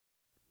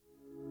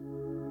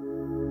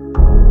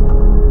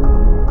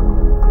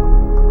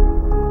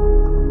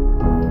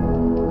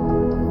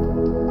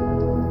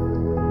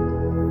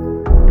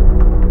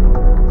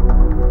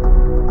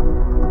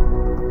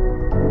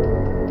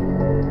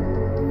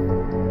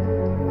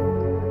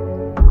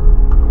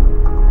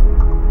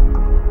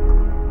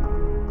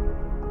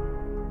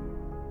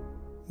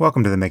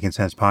Welcome to the Making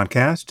Sense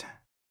podcast.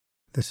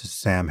 This is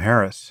Sam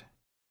Harris.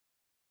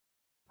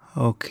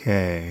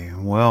 Okay,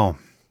 well,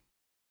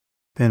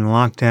 been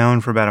locked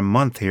down for about a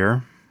month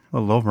here, a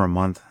little over a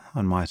month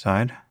on my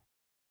side.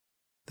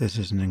 This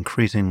is an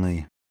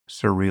increasingly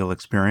surreal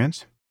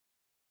experience.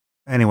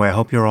 Anyway, I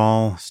hope you're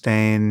all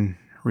staying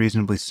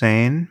reasonably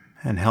sane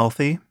and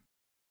healthy.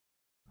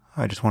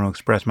 I just want to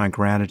express my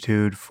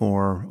gratitude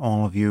for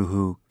all of you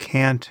who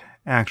can't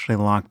actually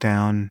lock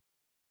down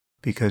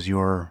because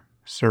you're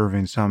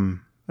serving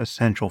some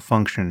essential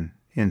function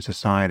in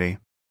society.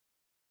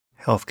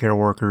 Healthcare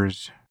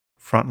workers,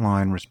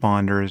 frontline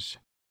responders,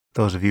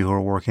 those of you who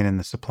are working in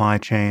the supply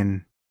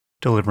chain,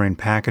 delivering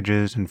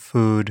packages and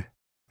food,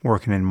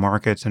 working in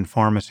markets and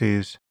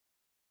pharmacies.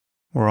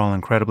 We're all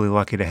incredibly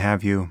lucky to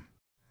have you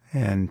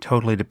and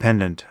totally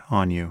dependent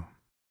on you.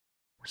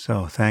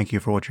 So thank you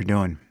for what you're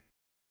doing.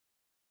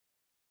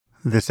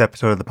 This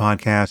episode of the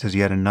podcast is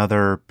yet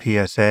another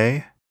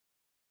PSA.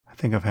 I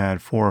think I've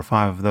had 4 or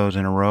 5 of those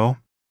in a row.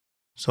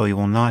 So you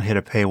will not hit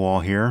a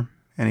paywall here.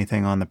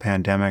 Anything on the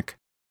pandemic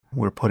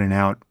we're putting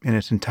out in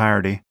its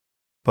entirety.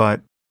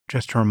 But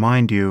just to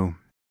remind you,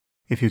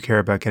 if you care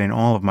about getting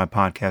all of my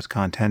podcast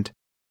content,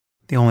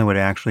 the only way to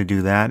actually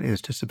do that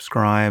is to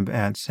subscribe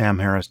at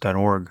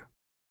samharris.org.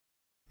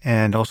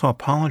 And also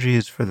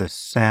apologies for the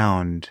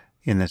sound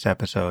in this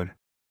episode.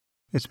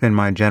 It's been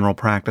my general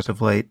practice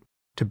of late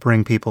to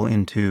bring people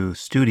into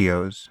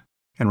studios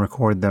and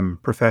record them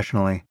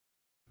professionally.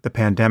 The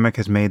pandemic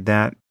has made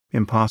that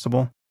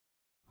impossible.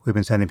 We've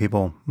been sending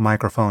people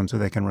microphones so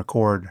they can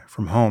record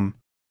from home,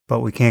 but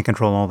we can't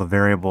control all the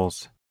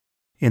variables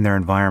in their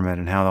environment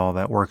and how all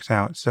that works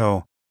out.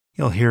 So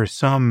you'll hear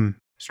some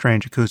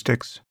strange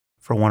acoustics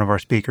for one of our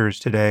speakers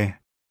today.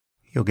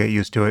 You'll get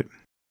used to it.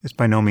 It's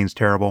by no means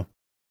terrible.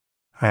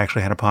 I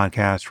actually had a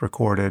podcast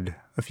recorded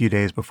a few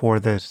days before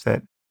this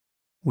that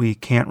we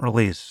can't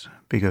release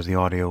because the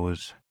audio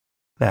was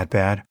that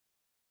bad.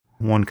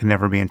 One can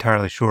never be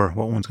entirely sure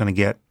what one's going to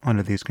get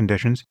under these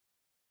conditions.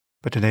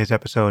 But today's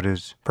episode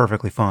is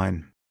perfectly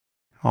fine,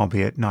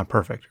 albeit not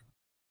perfect.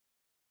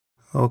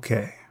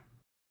 Okay.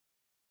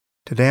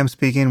 Today I'm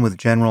speaking with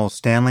General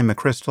Stanley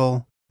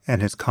McChrystal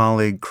and his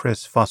colleague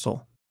Chris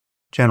Fussell.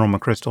 General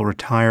McChrystal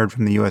retired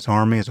from the U.S.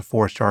 Army as a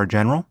 4-star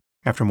general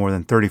after more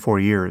than 34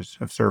 years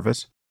of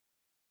service,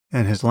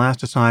 and his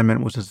last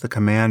assignment was as the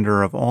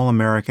commander of all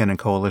American and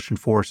coalition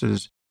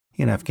forces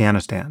in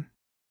Afghanistan.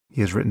 He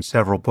has written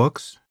several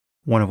books,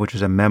 one of which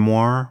is a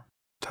memoir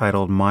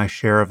titled My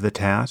Share of the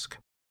Task,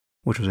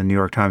 which was a New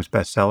York Times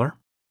bestseller.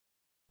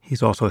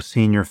 He's also a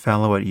senior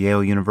fellow at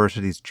Yale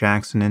University's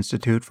Jackson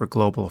Institute for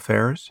Global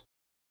Affairs,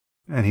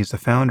 and he's the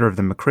founder of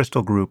the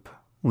McChrystal Group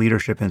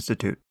Leadership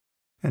Institute.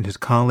 And his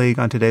colleague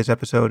on today's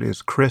episode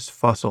is Chris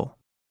Fussell.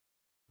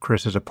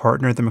 Chris is a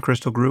partner at the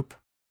McChrystal Group,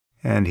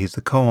 and he's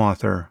the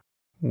co-author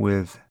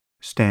with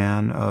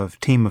Stan of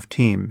Team of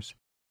Teams,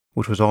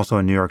 which was also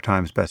a New York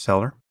Times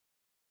bestseller.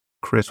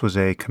 Chris was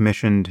a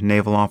commissioned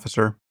naval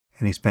officer,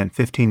 and he spent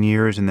 15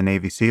 years in the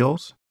Navy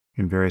SEALs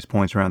in various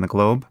points around the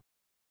globe.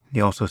 He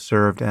also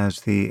served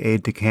as the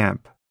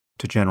aide-de-camp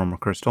to General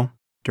McChrystal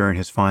during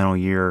his final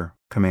year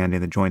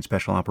commanding the Joint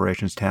Special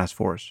Operations Task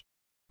Force,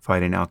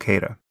 fighting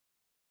al-Qaeda.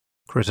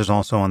 Chris is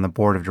also on the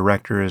board of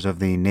directors of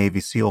the Navy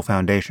SEAL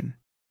Foundation,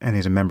 and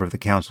he's a member of the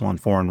Council on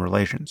Foreign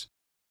Relations.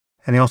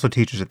 And he also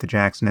teaches at the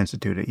Jackson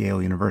Institute at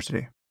Yale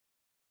University.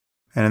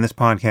 And in this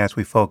podcast,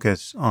 we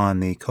focus on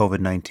the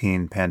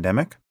COVID-19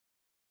 pandemic.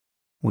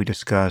 We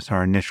discuss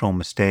our initial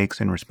mistakes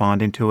in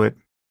responding to it,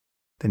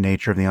 the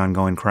nature of the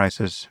ongoing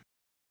crisis,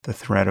 the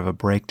threat of a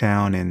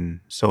breakdown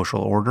in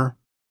social order,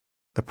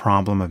 the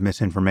problem of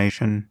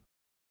misinformation,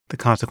 the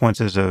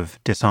consequences of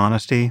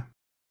dishonesty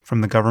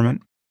from the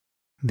government,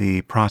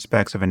 the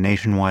prospects of a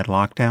nationwide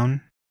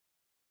lockdown,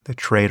 the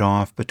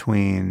trade-off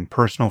between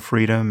personal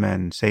freedom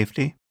and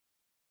safety,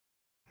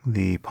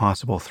 the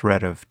possible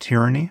threat of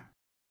tyranny,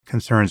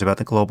 concerns about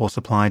the global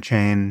supply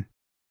chain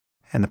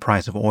and the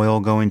price of oil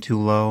going too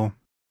low,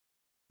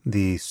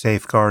 the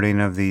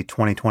safeguarding of the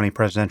 2020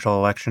 presidential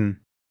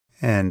election,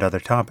 and other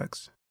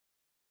topics.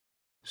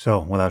 So,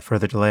 without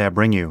further delay, I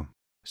bring you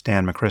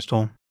Stan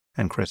McChrystal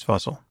and Chris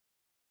Fussell.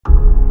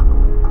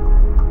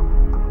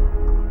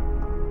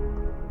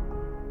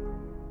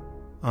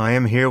 I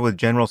am here with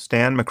General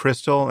Stan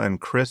McChrystal and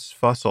Chris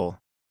Fussell.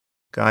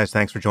 Guys,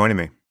 thanks for joining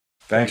me.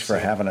 Thanks for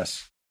having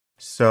us.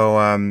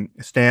 So,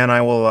 Stan,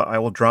 I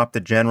will drop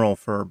the general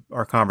for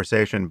our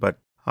conversation, but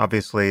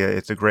obviously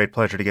it's a great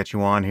pleasure to get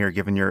you on here,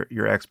 given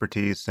your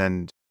expertise,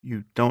 and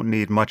you don't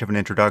need much of an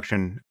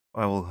introduction.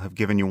 I will have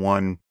given you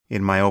one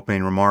in my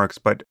opening remarks,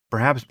 but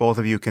perhaps both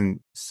of you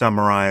can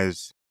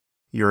summarize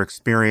your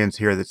experience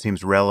here that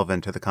seems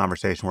relevant to the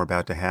conversation we're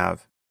about to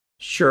have.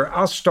 Sure.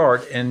 I'll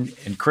start, and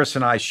Chris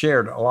and I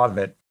shared a lot of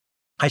it.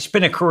 I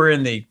spent a career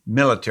in the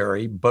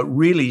military, but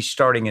really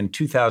starting in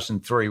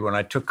 2003 when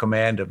I took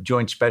command of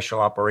Joint Special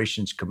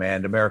Operations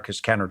Command, America's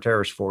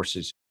Counterterrorist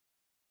Forces.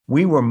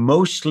 We were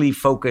mostly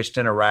focused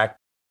in Iraq,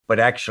 but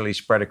actually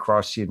spread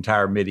across the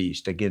entire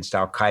Mideast against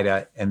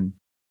al-Qaeda and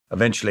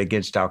eventually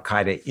against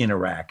al-Qaeda in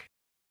Iraq.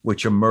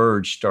 which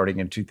emerged starting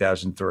in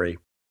 2003.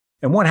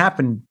 And what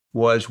happened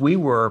was we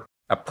were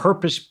a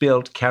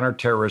purpose-built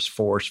counterterrorist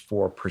force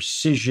for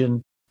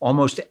precision,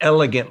 almost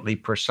elegantly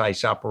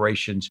precise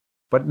operations,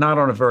 but not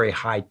on a very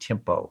high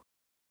tempo.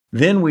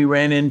 Then we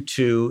ran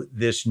into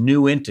this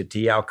new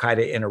entity, Al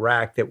Qaeda in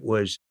Iraq, that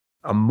was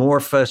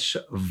amorphous,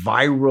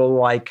 viral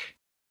like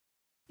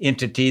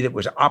entity that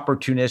was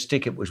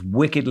opportunistic. It was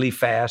wickedly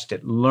fast.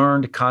 It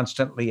learned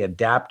constantly,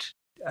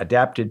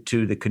 adapted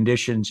to the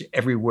conditions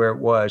everywhere it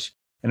was.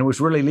 And it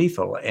was really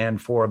lethal.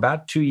 And for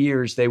about 2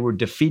 years, they were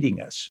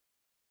defeating us.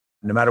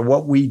 No matter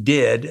what we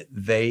did,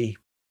 they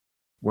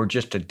were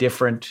just a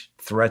different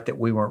threat that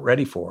we weren't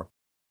ready for.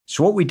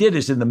 So what we did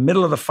is in the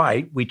middle of the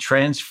fight, we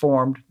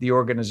transformed the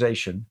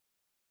organization,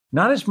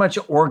 not as much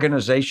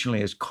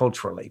organizationally as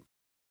culturally.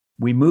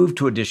 We moved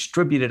to a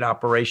distributed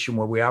operation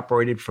where we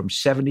operated from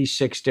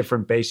 76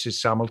 different bases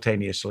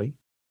simultaneously.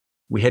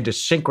 We had to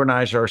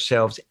synchronize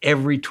ourselves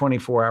every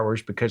 24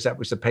 hours because that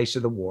was the pace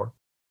of the war.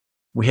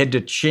 We had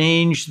to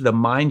change the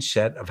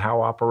mindset of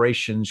how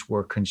operations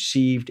were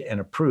conceived and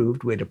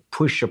approved. We had to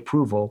push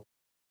approval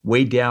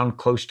way down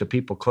close to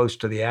people, close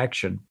to the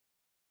action.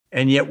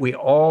 And yet we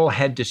all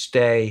had to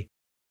stay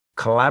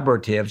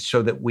collaborative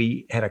so that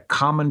we had a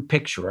common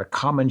picture, a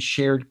common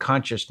shared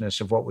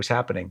consciousness of what was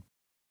happening.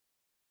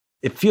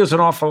 It feels an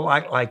awful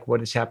lot like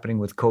what is happening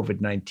with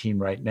COVID-19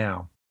 right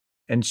now.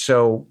 And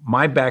so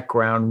my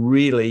background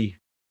really,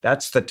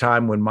 that's the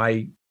time when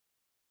my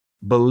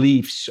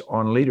beliefs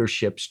on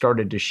leadership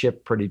started to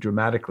shift pretty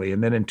dramatically.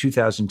 And then in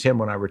 2010,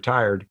 when I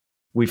retired,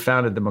 we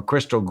founded the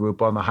McChrystal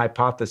Group on the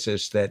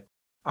hypothesis that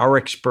our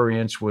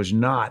experience was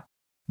not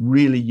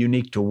really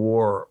unique to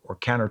war or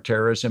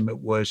counterterrorism. It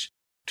was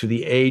to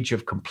the age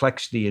of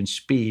complexity and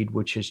speed,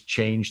 which has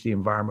changed the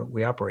environment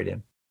we operate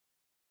in.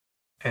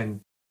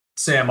 And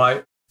Sam,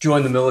 I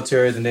joined the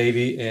military, the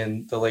Navy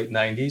in the late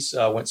 90s,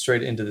 went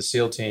straight into the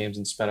SEAL teams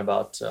and spent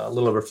about a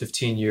little over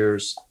 15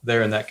 years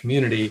there in that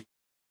community.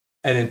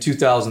 And in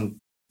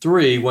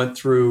 2003, went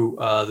through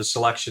the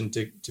selection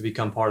to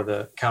become part of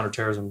the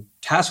counterterrorism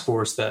task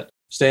force that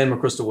Stan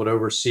McChrystal would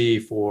oversee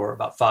for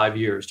about 5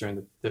 years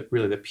during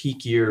the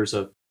peak years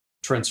of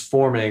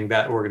transforming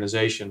that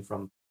organization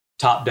from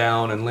top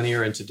down and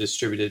linear into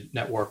distributed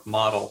network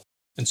model.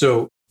 And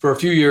so for a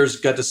few years,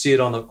 got to see it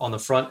on the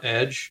front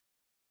edge,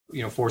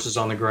 forces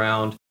on the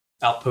ground,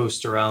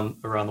 outposts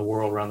around the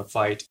world, around the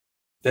fight.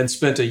 Then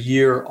spent a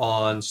year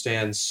on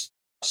Stan's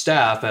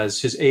staff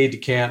as his aide de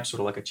camp, sort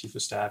of like a chief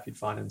of staff you'd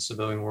find in the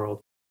civilian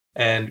world,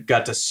 and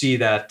got to see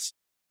that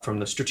from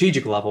the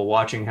strategic level,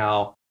 watching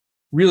how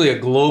really a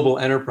global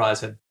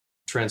enterprise had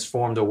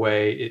transformed the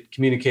way it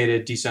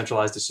communicated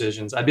decentralized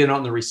decisions. I'd been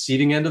on the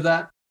receiving end of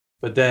that,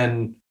 but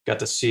then got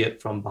to see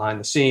it from behind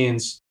the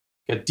scenes,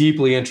 got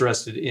deeply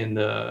interested in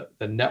the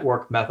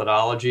network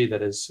methodology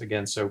that is,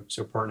 again, so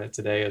pertinent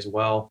today as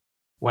well.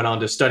 Went on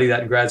to study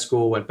that in grad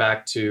school, went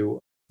back to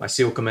my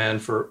SEAL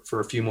command for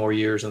a few more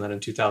years. And then in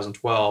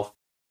 2012,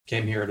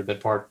 came here and have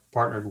been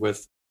partnered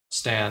with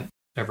Stan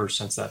ever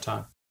since that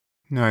time.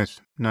 Nice.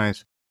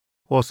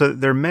 Well, so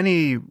there are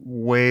many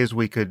ways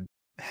we could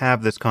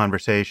have this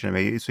conversation. I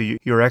mean, so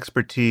your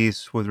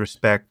expertise with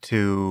respect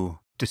to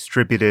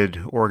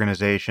distributed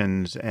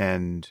organizations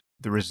and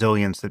the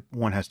resilience that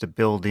one has to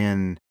build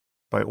in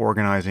by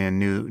organizing in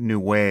new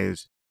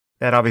ways,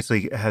 that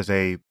obviously there's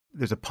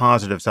a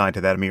positive side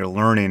to that. I mean, you're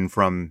learning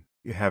from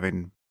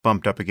having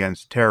bumped up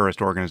against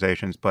terrorist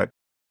organizations, but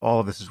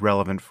all of this is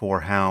relevant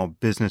for how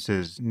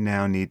businesses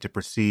now need to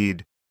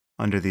proceed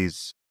under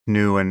these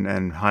new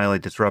and highly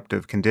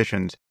disruptive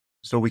conditions.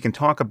 So we can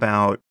talk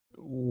about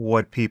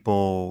what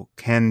people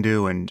can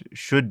do and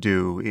should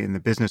do in the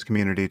business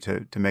community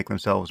to make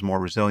themselves more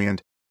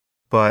resilient.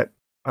 But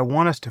I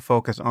want us to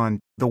focus on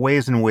the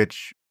ways in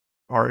which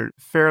our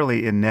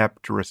fairly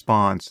inept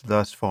response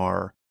thus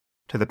far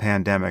to the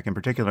pandemic, in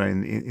particular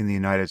in the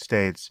United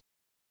States,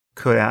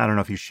 I don't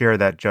know if you share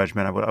that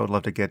judgment. I would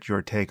love to get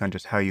your take on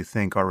just how you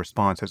think our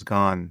response has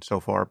gone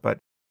so far. But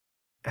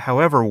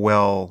however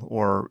well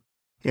or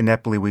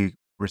ineptly we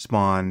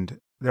respond,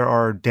 there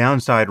are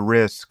downside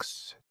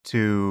risks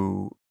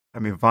to,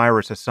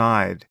 virus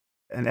aside,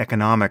 an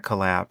economic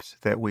collapse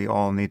that we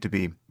all need to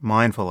be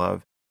mindful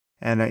of.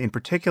 And in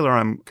particular,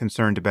 I'm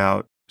concerned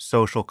about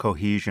social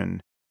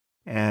cohesion.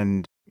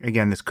 And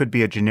again, this could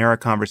be a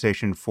generic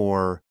conversation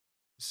for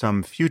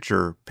some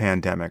future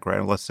pandemic,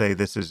 right? Let's say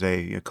this is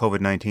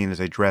COVID-19 is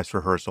a dress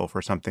rehearsal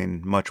for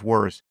something much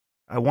worse.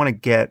 I want to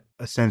get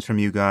a sense from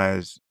you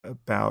guys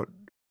about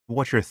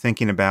what you're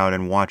thinking about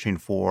and watching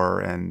for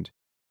and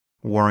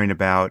worrying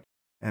about,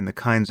 and the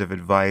kinds of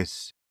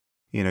advice,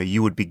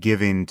 you would be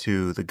giving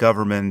to the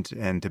government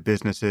and to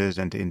businesses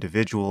and to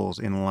individuals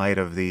in light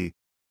of the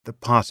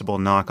possible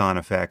knock-on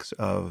effects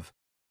of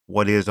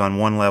what is on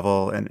one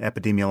level an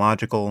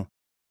epidemiological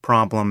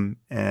problem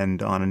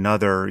and on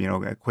another,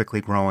 a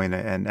quickly growing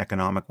an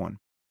economic one.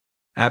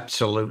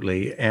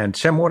 Absolutely. And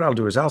Sam, what I'll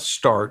do is I'll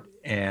start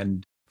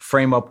and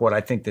frame up what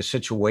I think the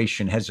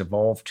situation has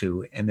evolved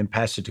to, and then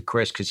pass it to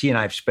Chris, because he and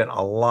I have spent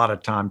a lot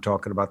of time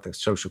talking about the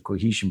social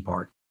cohesion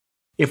part.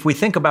 If we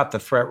think about the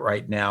threat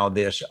right now,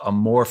 this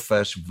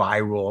amorphous,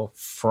 viral,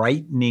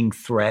 frightening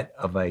threat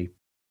of a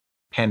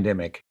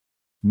pandemic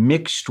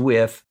mixed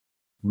with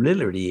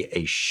literally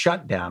a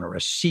shutdown or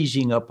a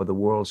seizing up of the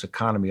world's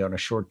economy on a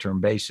short-term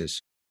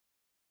basis,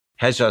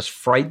 has us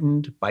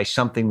frightened by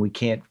something we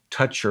can't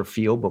touch or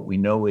feel, but we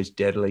know is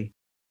deadly.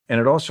 And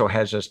it also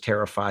has us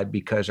terrified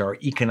because our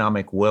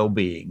economic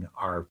well-being,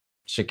 our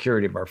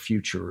security of our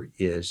future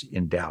is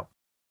in doubt.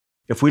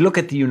 If we look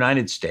at the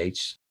United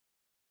States,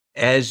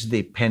 as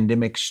the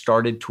pandemic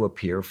started to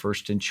appear,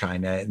 first in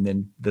China and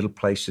then little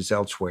places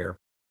elsewhere,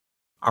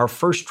 our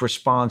first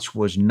response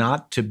was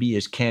not to be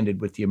as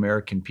candid with the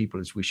American people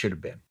as we should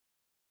have been.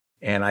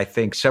 And I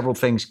think several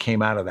things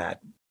came out of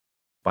that.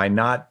 By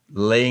not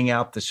laying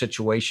out the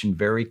situation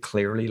very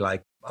clearly,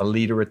 like a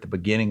leader at the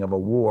beginning of a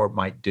war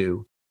might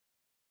do,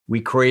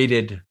 we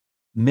created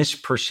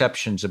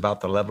misperceptions about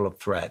the level of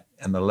threat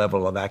and the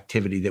level of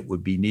activity that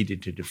would be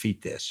needed to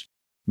defeat this.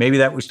 Maybe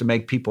that was to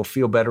make people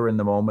feel better in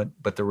the moment,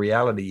 but the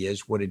reality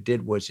is what it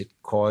did was it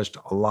caused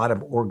a lot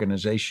of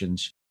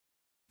organizations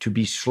to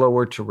be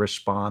slower to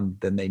respond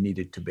than they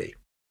needed to be.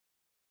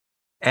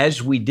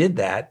 As we did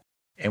that,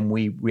 and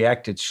we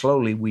reacted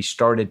slowly, we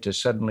started to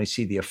suddenly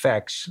see the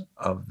effects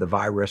of the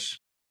virus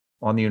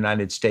on the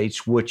United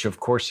States, which of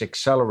course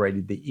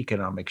accelerated the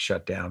economic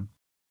shutdown.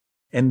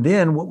 And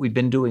then what we've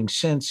been doing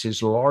since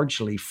is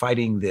largely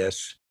fighting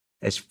this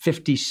as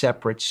 50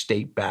 separate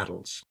state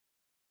battles,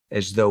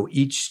 as though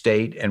each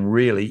state and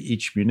really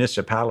each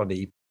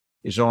municipality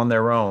is on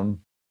their own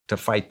to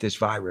fight this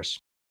virus.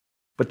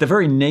 But the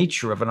very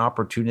nature of an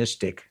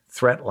opportunistic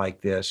threat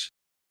like this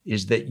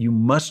is that you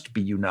must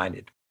be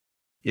united.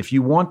 If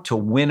you want to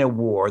win a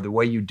war, the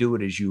way you do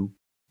it is you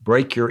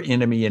break your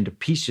enemy into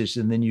pieces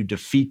and then you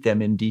defeat them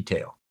in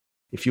detail.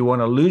 If you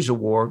want to lose a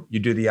war, you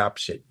do the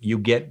opposite. You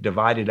get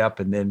divided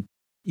up and then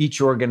each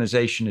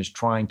organization is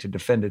trying to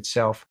defend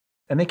itself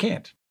and they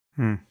can't.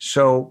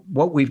 So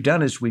what we've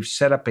done is we've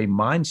set up a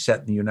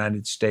mindset in the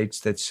United States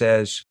that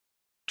says,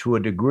 to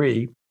a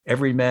degree,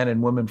 every man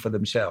and woman for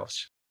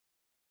themselves.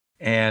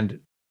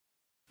 And,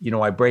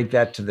 I break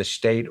that to the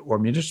state or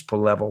municipal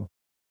level.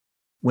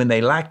 When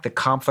they lack the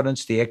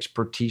confidence, the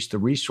expertise, the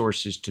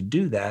resources to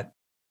do that,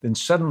 then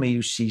suddenly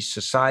you see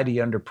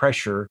society under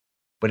pressure,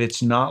 but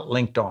it's not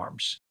linked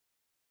arms.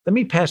 Let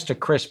me pass to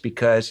Chris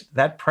because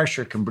that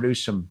pressure can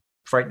produce some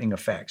frightening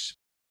effects.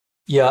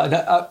 Yeah,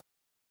 and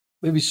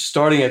maybe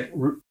starting at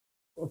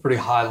a pretty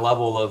high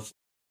level of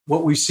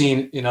what we've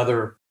seen in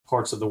other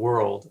parts of the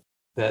world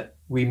that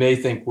we may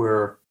think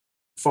we're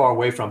far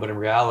away from, but in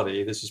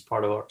reality, this is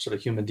part of our sort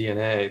of human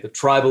DNA, the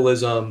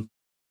tribalism,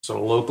 sort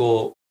of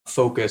local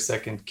focus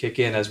that can kick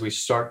in as we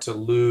start to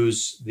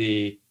lose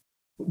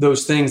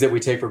those things that we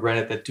take for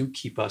granted that do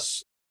keep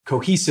us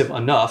cohesive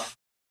enough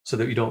so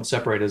that you don't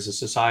separate as a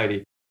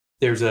society.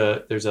 There's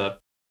a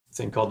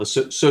thing called the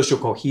social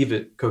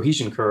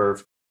cohesion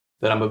curve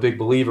that I'm a big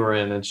believer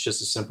in. It's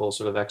just a simple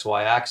sort of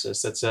XY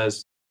axis that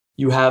says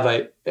you have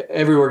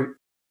everywhere,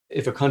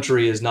 if a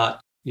country is not,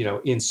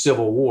 in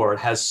civil war,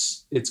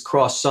 it's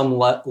crossed some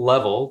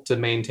level to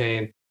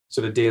maintain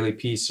sort of daily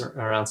peace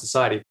around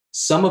society.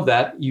 Some of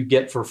that you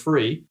get for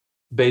free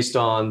based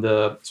on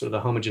the sort of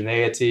the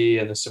homogeneity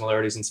and the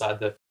similarities inside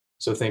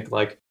so think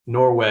like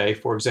Norway,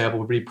 for example,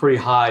 would be pretty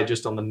high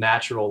just on the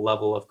natural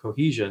level of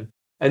cohesion.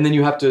 And then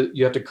you have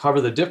to cover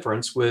the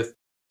difference with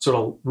sort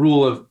of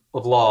rule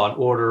of law and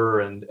order.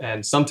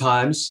 And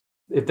sometimes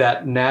if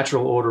that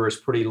natural order is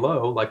pretty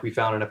low, like we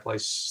found in a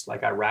place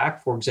like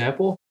Iraq, for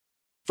example,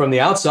 from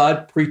the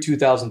outside,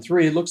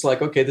 pre-2003, it looks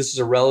like, okay, this is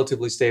a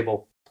relatively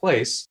stable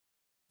place.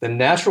 The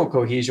natural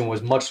cohesion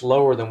was much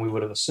lower than we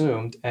would have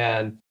assumed.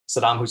 And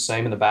Saddam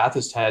Hussein and the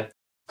Baathists had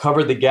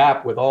covered the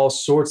gap with all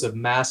sorts of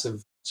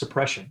massive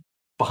suppression,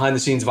 behind the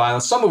scenes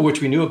violence, some of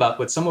which we knew about,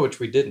 but some of which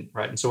we didn't,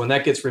 right? And so when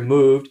that gets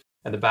removed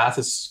and the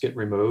Baathists get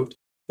removed,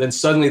 then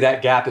suddenly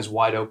that gap is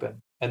wide open.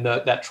 And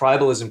that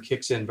tribalism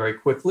kicks in very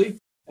quickly.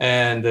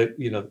 And,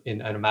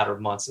 in a matter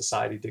of months,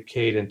 society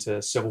decayed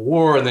into civil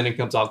war. And then it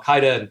comes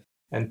Al-Qaeda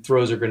and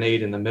throws a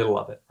grenade in the middle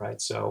of it,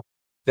 right? So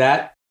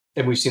that,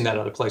 and we've seen that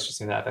in other places. We've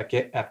seen that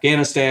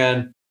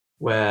Afghanistan,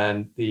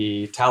 when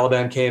the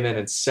Taliban came in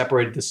and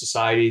separated the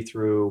society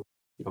through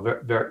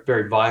very,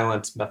 very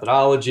violent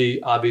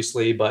methodology,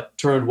 obviously, but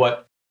turned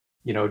what,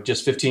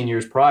 just 15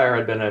 years prior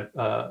had been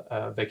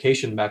a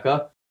vacation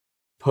mecca,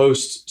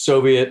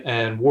 post-Soviet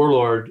and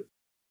warlord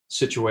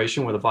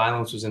situation where the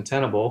violence was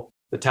untenable.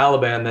 The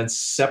Taliban then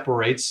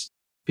separates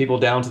people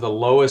down to the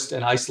lowest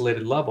and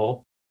isolated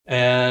level.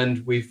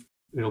 And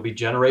it'll be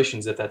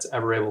generations if that's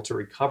ever able to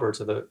recover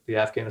to the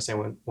Afghanistan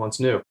we once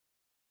knew.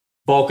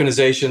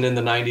 Balkanization in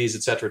the 90s,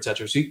 et cetera, et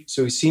cetera.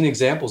 So we've seen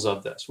examples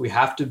of this. We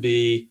have to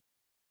be,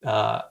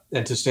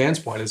 and to Stan's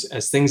point,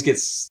 as things get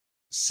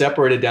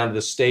separated down to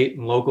the state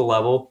and local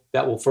level,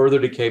 that will further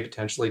decay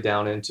potentially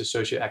down into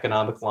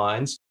socioeconomic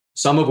lines,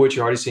 some of which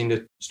are already seem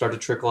to start to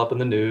trickle up in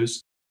the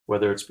news,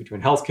 whether it's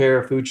between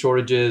healthcare, food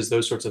shortages,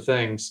 those sorts of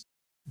things.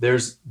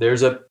 There's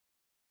a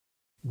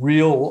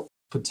real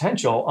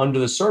potential under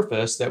the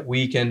surface that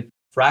we can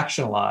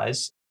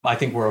fractionalize. I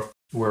think we're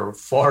we're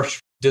far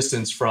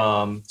distance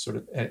from sort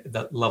of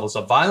the levels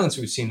of violence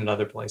we've seen in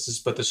other places,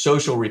 but the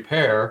social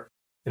repair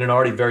in an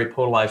already very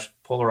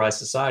polarized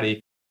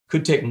society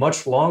could take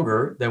much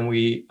longer than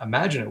we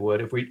imagine it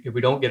would if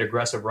we don't get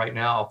aggressive right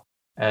now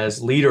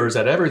as leaders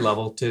at every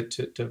level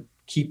to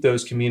keep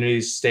those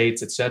communities,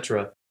 states, et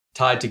cetera,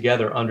 tied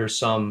together under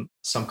some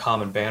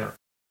common banner.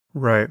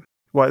 Right.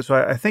 Well, so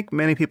I think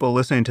many people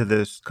listening to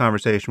this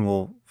conversation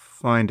will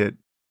find it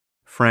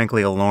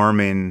frankly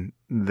alarming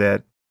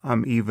that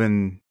I'm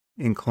even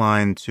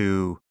inclined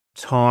to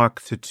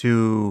talk to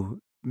two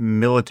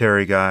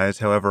military guys,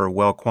 however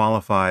well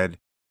qualified,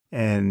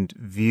 and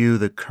view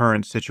the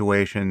current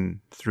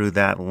situation through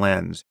that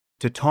lens.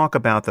 To talk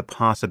about the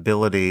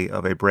possibility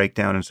of a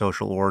breakdown in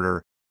social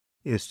order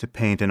is to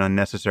paint an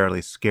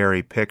unnecessarily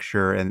scary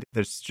picture, and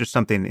there's just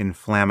something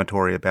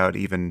inflammatory about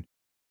even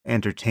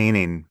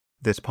entertaining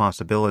this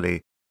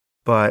possibility.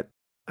 But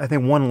I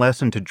think one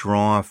lesson to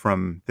draw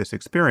from this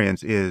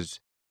experience is,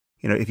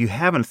 if you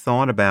haven't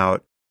thought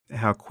about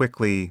how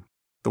quickly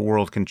the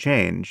world can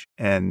change,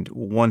 and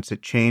once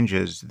it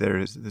changes,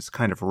 there's this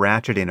kind of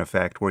ratcheting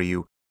effect where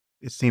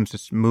it seems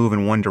to move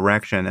in one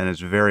direction and it's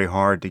very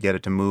hard to get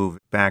it to move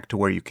back to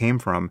where you came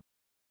from.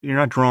 You're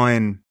not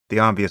drawing the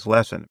obvious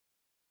lesson.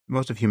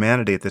 Most of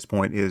humanity at this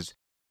point is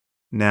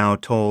now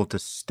told to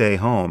stay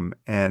home,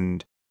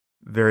 and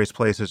various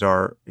places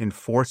are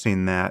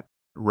enforcing that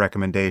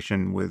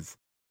recommendation with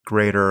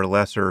greater or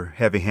lesser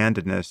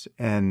heavy-handedness.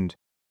 And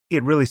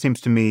it really seems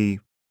to me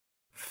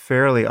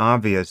fairly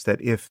obvious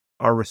that if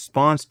our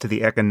response to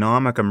the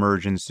economic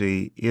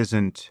emergency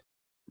isn't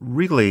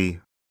really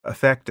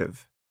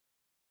effective,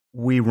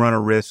 we run a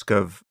risk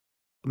of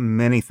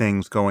many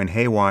things going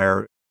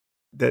haywire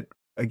that,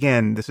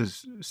 again, this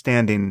is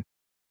standing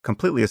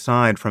completely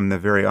aside from the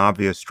very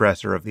obvious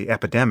stressor of the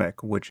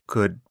epidemic, which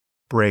could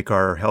break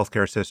our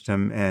healthcare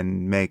system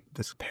and make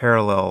this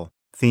parallel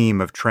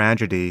theme of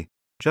tragedy.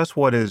 Just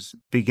what is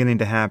beginning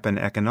to happen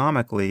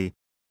economically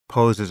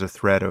poses a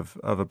threat of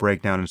a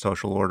breakdown in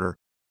social order.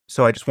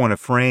 So I just want to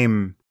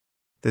frame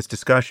this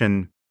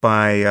discussion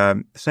by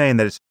saying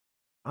that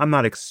I'm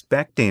not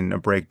expecting a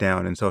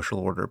breakdown in social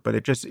order, but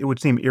it would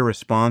seem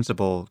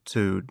irresponsible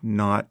to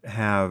not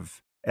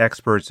have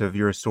experts of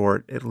your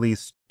sort at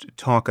least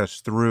talk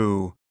us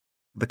through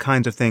the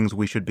kinds of things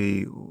we should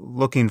be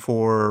looking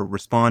for,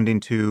 responding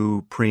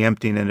to,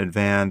 preempting in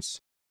advance.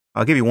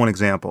 I'll give you one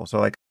example. So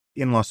like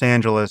in Los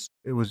Angeles,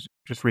 it was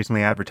just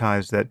recently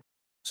advertised that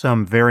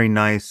some very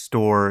nice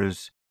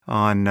stores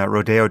on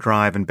Rodeo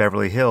Drive in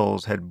Beverly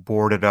Hills had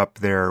boarded up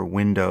their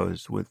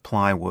windows with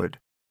plywood,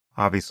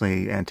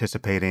 obviously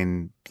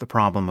anticipating the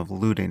problem of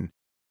looting.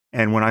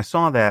 And when I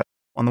saw that,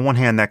 on the one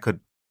hand,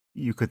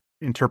 you could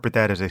interpret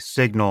that as a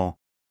signal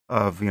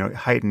of,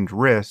 heightened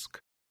risk,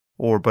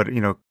 but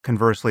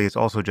conversely, it's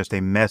also just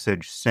a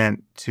message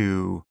sent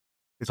to,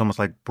 it's almost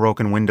like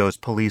broken windows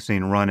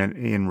policing run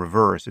in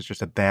reverse. It's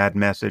just a bad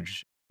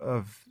message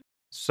of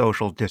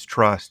social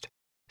distrust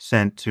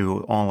sent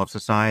to all of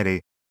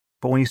society.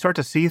 But when you start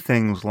to see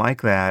things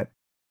like that,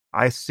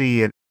 I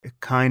see a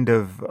kind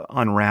of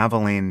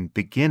unraveling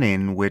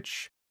beginning,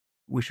 which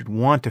we should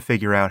want to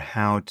figure out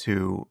how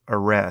to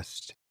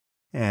arrest.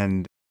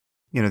 And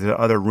there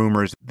are other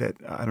rumors that,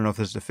 I don't know if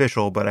this is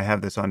official, but I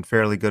have this on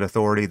fairly good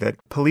authority, that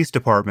police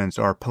departments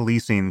are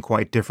policing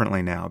quite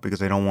differently now because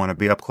they don't want to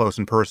be up close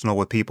and personal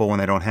with people when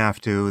they don't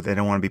have to. They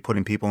don't want to be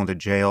putting people into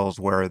jails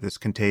where this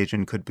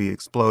contagion could be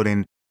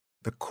exploding.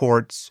 The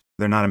courts,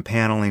 they're not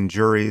impaneling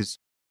juries.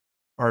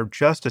 Our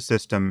justice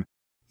system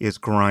is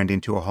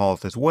grinding to a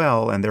halt as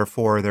well, and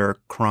therefore there are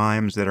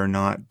crimes that are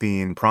not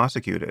being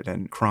prosecuted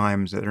and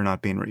crimes that are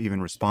not being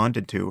even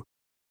responded to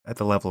at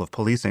the level of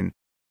policing.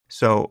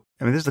 So,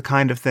 this is the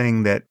kind of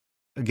thing that,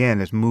 again,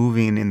 is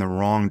moving in the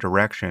wrong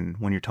direction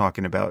when you're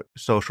talking about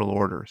social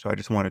order. So I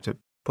just wanted to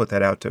put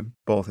that out to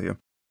both of you.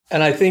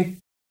 And I think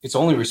it's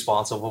only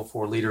responsible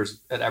for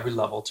leaders at every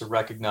level to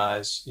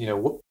recognize,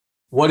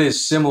 what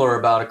is similar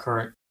about a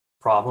current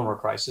problem or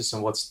crisis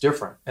and what's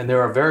different. And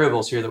there are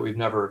variables here that we've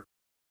never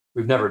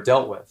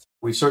dealt with.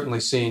 We've certainly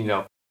seen,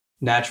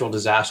 natural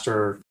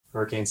disaster,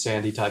 Hurricane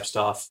Sandy type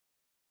stuff.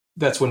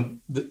 That's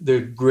when the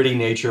gritty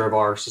nature of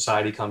our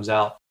society comes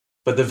out.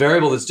 But the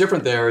variable that's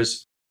different there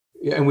is,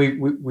 and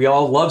we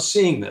all love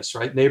seeing this,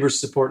 right? Neighbors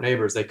support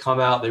neighbors. They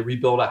come out, they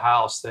rebuild a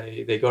house,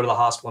 they go to the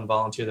hospital and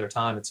volunteer their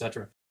time, et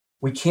cetera.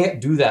 We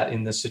can't do that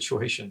in this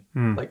situation.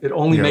 Like it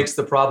only makes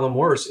the problem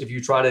worse if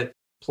you try to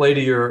play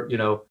to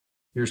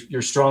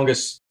your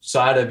strongest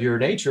side of your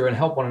nature and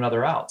help one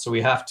another out. So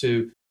we have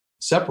to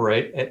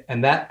separate,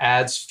 and that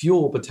adds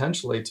fuel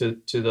potentially to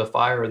the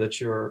fire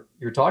that you're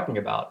talking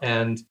about.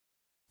 And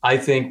I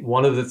think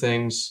one of the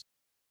things,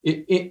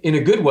 in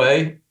a good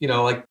way,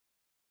 like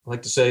I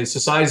like to say,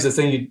 society is the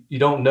thing you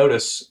don't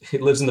notice.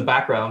 It lives in the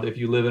background if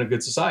you live in a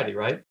good society,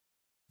 right?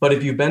 But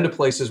if you've been to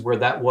places where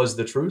that was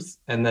the truth,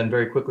 and then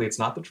very quickly it's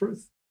not the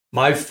truth.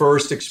 My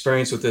first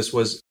experience with this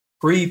was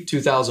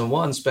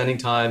pre-2001, spending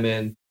time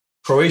in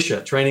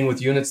Croatia, training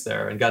with units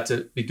there, and got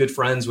to be good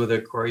friends with a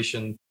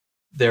Croatian,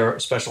 their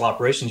special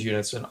operations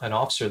units, an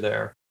officer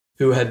there,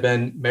 who had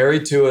been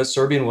married to a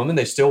Serbian woman.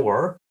 They still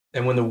were.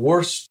 And when the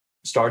war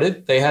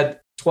started, they had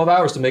 12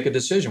 hours to make a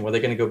decision. Were they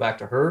going to go back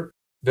to her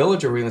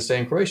village or were we going to stay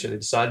in Croatia? They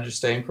decided to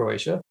stay in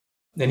Croatia.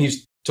 And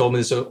he's told me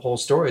this whole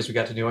story as we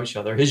got to know each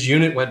other. His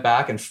unit went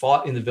back and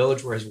fought in the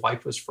village where his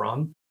wife was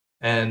from.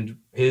 And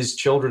his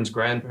children's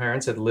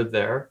grandparents had lived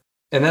there.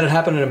 And that had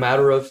happened in a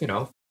matter of,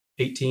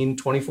 18,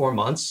 24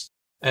 months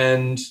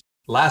and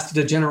lasted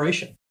a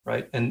generation,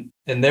 right? And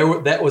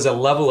that was a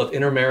level of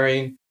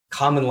intermarrying,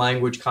 common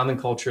language, common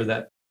culture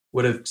that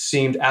would have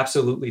seemed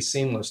absolutely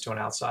seamless to an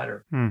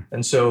outsider.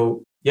 And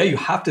so, yeah, you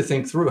have to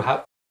think through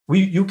how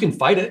you can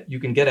fight it, you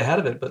can get ahead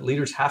of it, but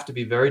leaders have to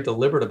be very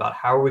deliberate about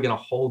how are we going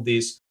to hold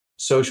these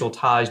social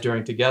ties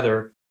during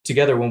together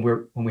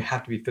when we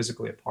have to be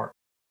physically apart.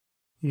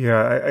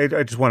 Yeah,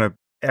 I just want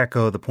to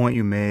echo the point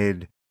you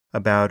made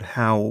about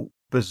how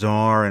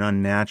bizarre and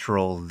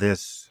unnatural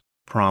this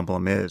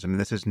problem is. I mean,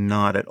 this is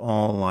not at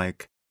all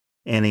like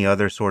any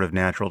other sort of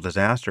natural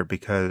disaster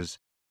because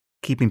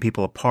keeping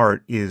people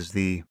apart is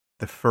the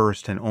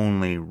first and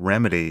only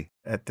remedy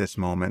at this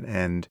moment.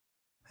 And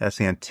that's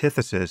the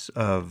antithesis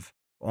of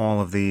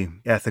all of the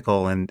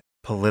ethical and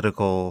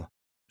political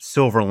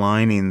silver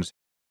linings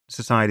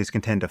societies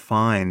can tend to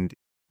find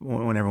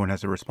when everyone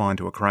has to respond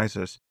to a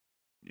crisis.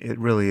 It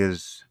really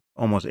is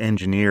almost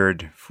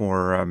engineered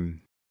for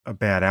a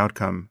bad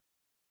outcome.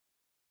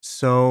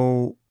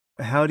 So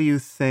how do you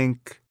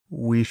think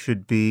we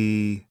should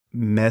be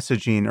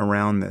messaging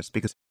around this?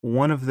 Because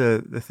one of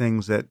the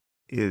things that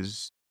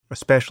is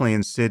especially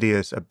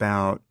insidious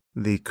about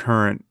the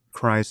current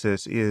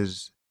crisis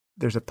is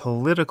there's a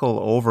political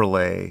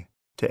overlay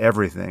to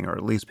everything, or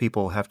at least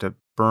people have to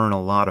burn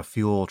a lot of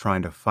fuel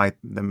trying to fight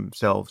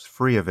themselves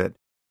free of it.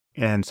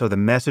 And so the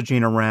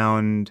messaging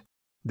around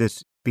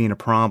this being a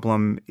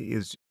problem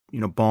is,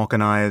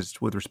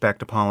 balkanized with respect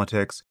to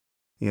politics.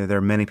 There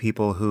are many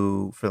people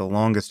who, for the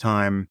longest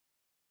time,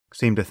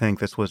 seem to think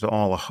this was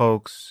all a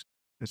hoax.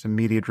 It's a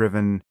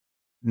media-driven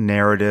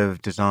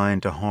narrative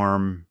designed to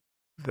harm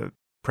the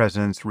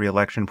president's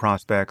reelection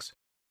prospects.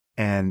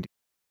 And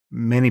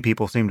many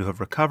people seem to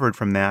have recovered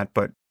from that,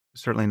 but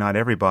certainly not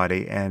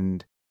everybody.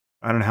 And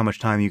I don't know how much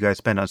time you guys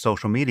spend on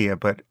social media,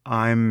 but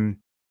I'm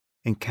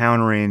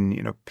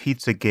encountering,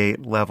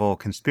 Pizzagate level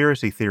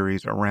conspiracy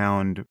theories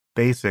around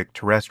basic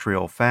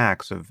terrestrial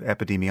facts of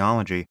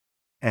epidemiology.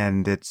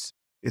 And it's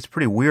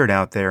pretty weird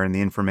out there in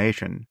the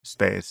information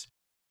space.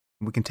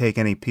 We can take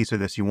any piece of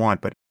this you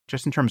want, but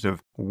just in terms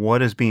of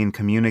what is being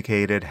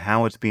communicated,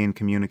 how it's being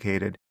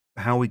communicated,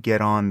 how we get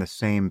on the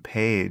same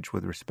page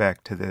with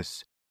respect to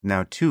this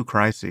now two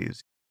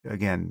crises,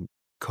 again,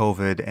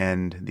 COVID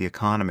and the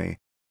economy.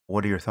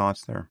 What are your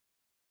thoughts there?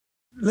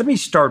 Let me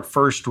start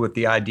first with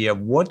the idea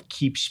of what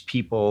keeps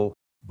people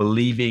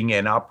believing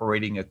and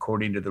operating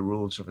according to the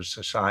rules of a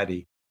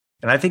society.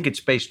 And I think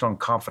it's based on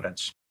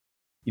confidence.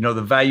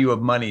 The value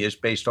of money is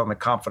based on the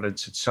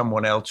confidence that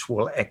someone else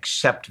will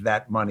accept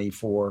that money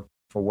for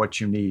what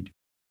you need.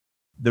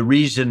 The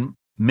reason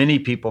many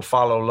people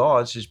follow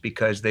laws is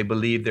because they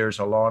believe there's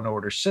a law and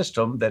order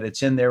system, that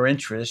it's in their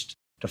interest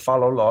to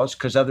follow laws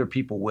because other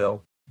people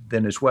will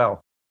then as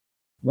well.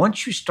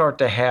 Once you start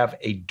to have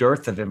a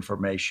dearth of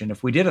information,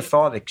 if we did a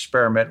thought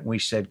experiment and we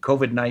said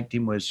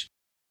COVID-19 was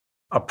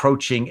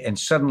approaching and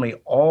suddenly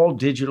all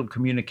digital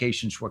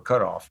communications were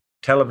cut off,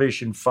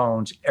 television,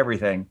 phones,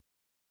 everything,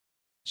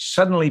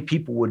 suddenly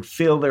people would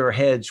fill their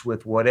heads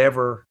with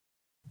whatever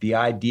the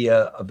idea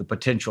of the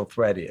potential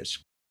threat is.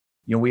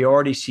 We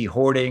already see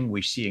hoarding.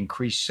 We see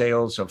increased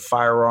sales of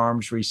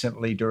firearms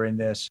recently during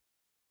this.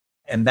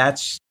 And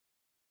those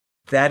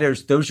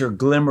are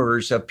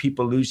glimmers of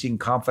people losing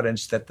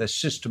confidence that the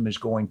system is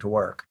going to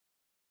work.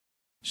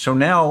 So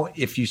now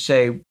if you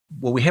say,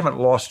 well, we haven't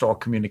lost all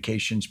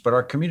communications, but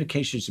our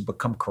communications have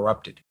become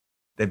corrupted.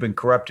 They've been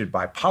corrupted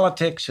by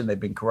politics and they've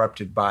been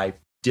corrupted by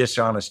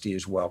dishonesty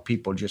as well,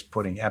 people just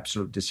putting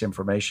absolute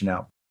disinformation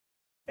out.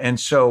 And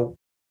so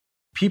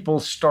people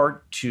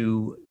start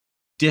to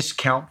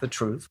discount the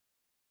truth.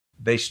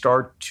 They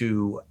start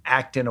to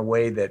act in a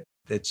way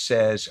that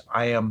says,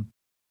 I'm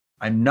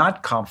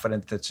not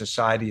confident that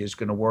society is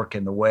going to work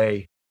in the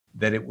way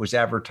that it was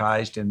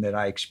advertised and that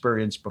I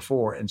experienced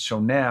before. And so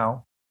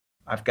now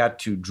I've got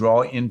to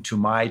draw into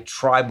my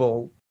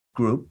tribal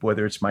group,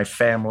 whether it's my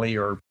family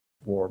or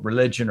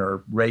religion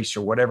or race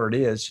or whatever it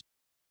is,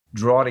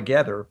 draw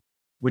together,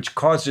 which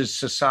causes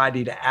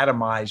society to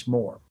atomize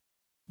more.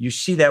 You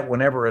see that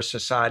whenever a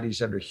society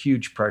is under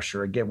huge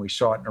pressure. Again, we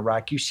saw it in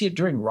Iraq. You see it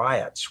during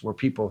riots where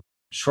people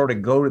sort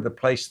of go to the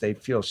place they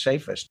feel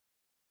safest.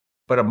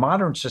 But a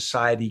modern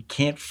society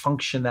can't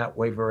function that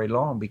way very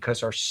long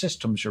because our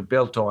systems are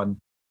built on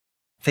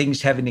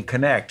things having to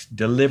connect,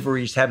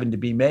 deliveries having to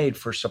be made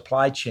for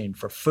supply chain,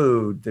 for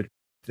food,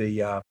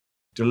 the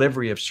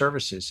delivery of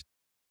services.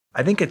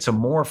 I think it's a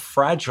more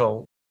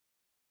fragile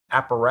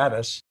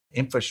apparatus,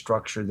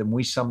 infrastructure than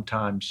we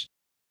sometimes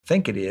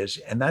think it is.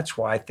 And that's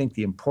why I think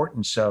the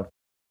importance of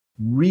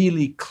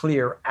really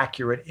clear,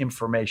 accurate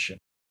information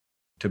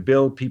to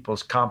build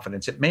people's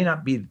confidence. It may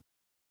not be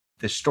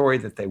the story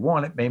that they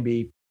want. It may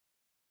be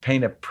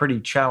paint a pretty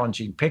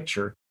challenging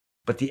picture.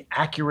 But the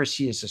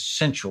accuracy is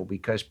essential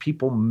because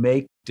people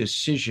make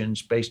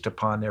decisions based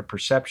upon their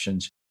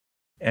perceptions.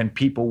 And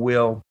people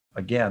will,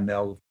 again,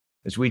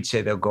 as we'd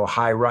say, they'll go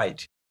high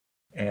right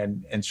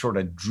and sort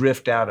of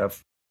drift out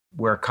of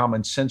where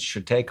common sense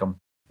should take them.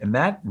 And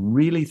that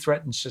really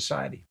threatens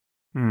society.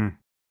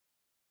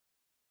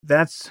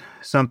 That's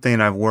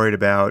something I've worried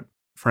about,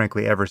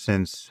 frankly, ever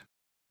since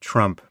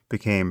Trump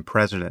became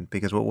president,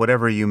 because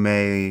whatever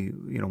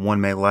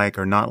one may like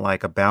or not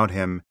like about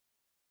him,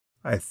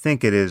 I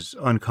think it is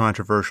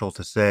uncontroversial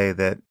to say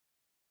that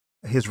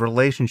his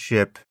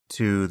relationship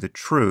to the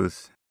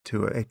truth,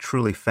 to a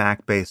truly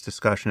fact-based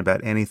discussion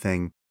about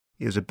anything,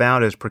 is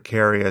about as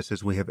precarious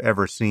as we have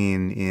ever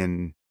seen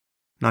in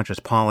not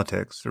just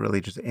politics, really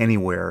just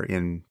anywhere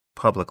in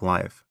public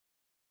life.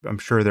 I'm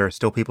sure there are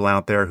still people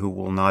out there who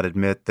will not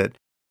admit that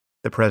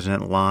the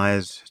president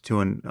lies to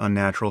an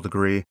unnatural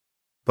degree,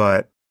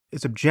 but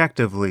it's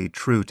objectively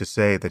true to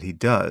say that he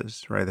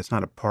does, right? That's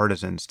not a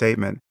partisan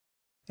statement.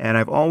 And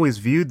I've always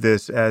viewed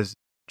this as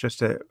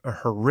just a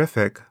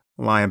horrific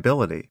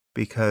liability,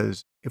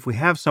 because if we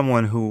have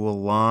someone who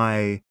will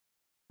lie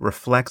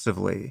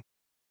reflexively,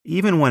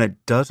 even when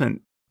it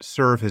doesn't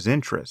serve his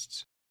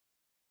interests,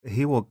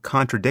 he will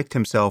contradict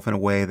himself in a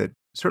way that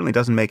certainly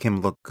doesn't make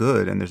him look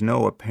good, and there's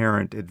no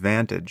apparent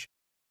advantage.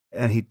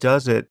 And he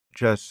does it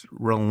just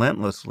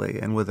relentlessly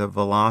and with a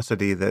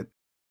velocity that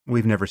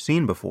we've never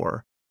seen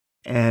before.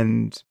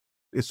 And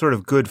it's sort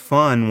of good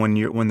fun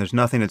when there's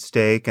nothing at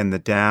stake and the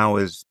Dow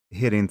is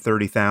hitting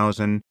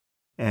 30,000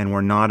 and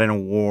we're not in a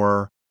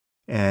war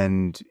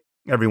and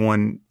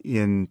everyone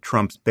in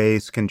Trump's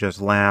base can just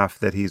laugh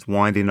that he's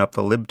winding up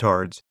the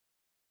libtards.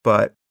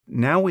 But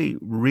now we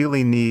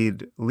really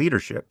need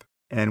leadership,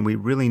 and we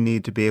really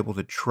need to be able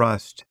to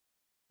trust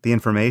the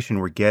information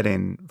we're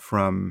getting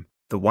from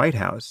the White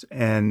House.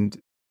 And,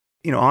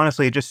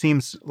 honestly, it just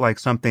seems like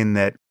something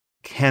that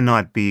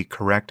cannot be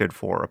corrected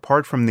for,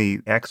 apart from the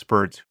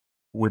experts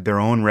with their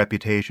own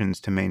reputations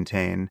to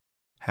maintain,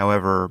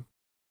 however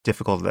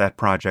difficult that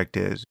project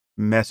is,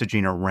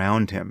 messaging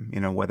around him,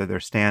 whether they're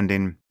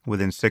standing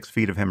within 6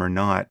 feet of him or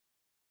not.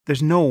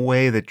 There's no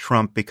way that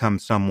Trump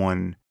becomes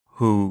someone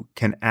who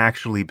can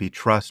actually be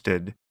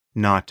trusted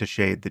not to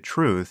shade the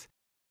truth.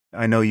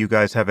 I know you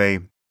guys have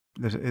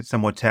it's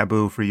somewhat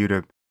taboo for you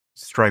to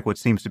strike what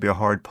seems to be a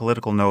hard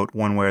political note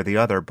one way or the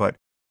other, but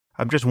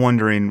I'm just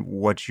wondering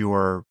what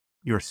your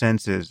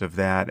sense is of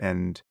that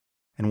and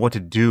what to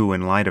do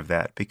in light of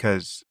that,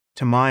 because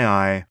to my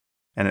eye,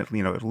 and at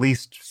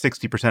least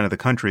 60% of the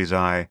country's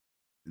eye,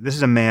 this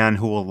is a man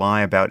who will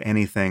lie about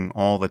anything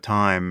all the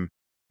time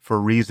for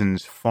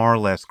reasons far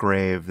less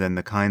grave than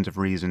the kinds of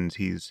reasons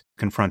he's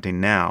confronting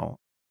now.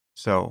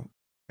 So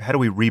how do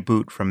we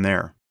reboot from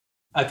there?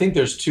 I think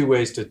there's two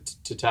ways to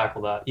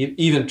tackle that.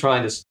 Even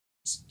trying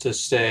to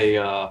stay,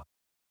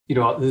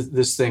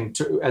 this thing,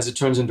 as it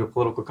turns into a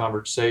political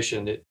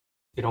conversation, it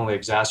only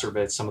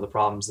exacerbates some of the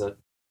problems that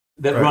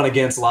right. Run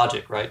against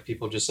logic, right?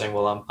 People just saying,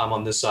 well, I'm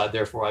on this side,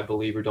 therefore I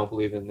believe or don't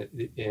believe in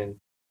an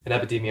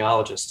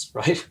epidemiologist,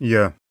 right?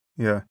 Yeah.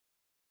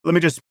 Let me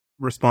just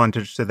respond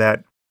to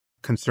that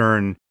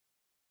concern,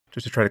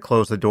 just to try to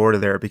close the door to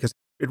there, because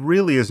it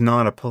really is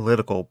not a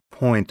political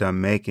point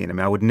I'm making. I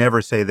mean, I would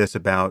never say this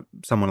about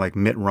someone like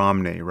Mitt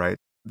Romney, right?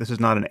 This is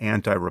not an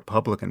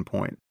anti-Republican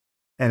point.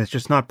 And it's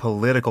just not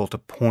political to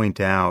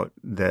point out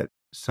that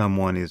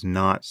someone is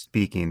not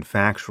speaking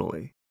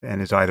factually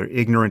and is either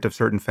ignorant of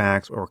certain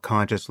facts or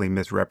consciously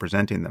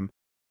misrepresenting them.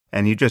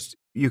 And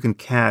you can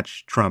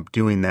catch Trump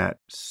doing that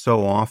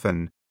so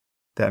often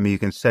that, you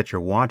can set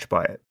your watch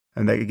by it.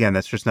 And again,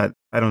 that's just not,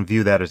 I don't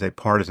view that as a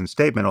partisan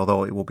statement,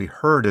 although it will be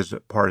heard as a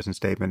partisan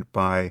statement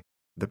by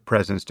the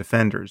president's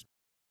defenders.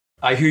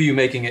 I hear you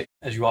making it,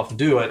 as you often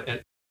do,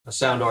 a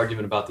sound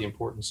argument about the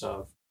importance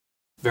of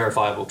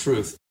verifiable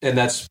truth. And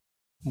that's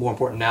more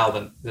important now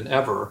than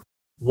ever.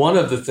 One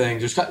of the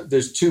things,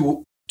 there's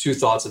two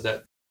thoughts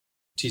that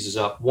teases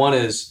up. One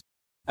is,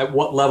 at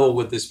what level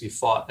would this be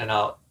fought? And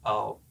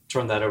I'll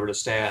turn that over to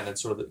Stan, and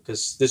sort of,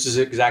 because this is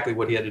exactly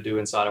what he had to do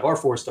inside of our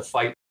force to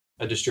fight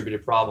a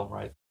distributed problem,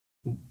 right?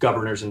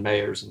 Governors and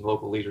mayors and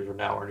local leaders are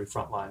now our new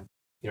frontline,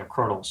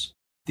 colonels.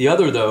 The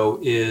other, though,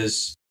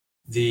 is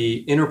the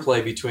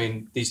interplay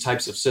between these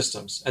types of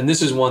systems. And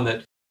this is one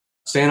that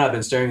Stan and I have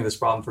been staring at this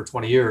problem for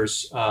 20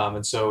 years.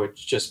 And so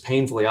it's just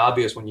painfully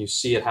obvious when you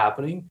see it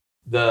happening.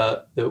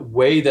 The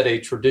way that a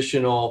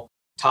traditional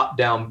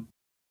top-down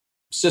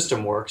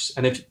system works,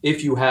 and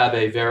if you have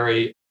a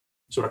very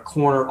sort of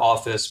corner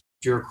office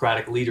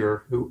bureaucratic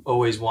leader who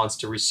always wants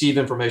to receive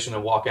information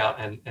and walk out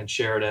and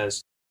share it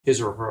as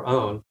his or her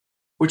own,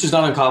 which is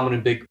not uncommon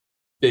in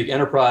big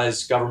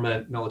enterprise,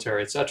 government,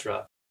 military,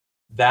 etc.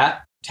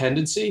 That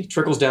tendency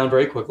trickles down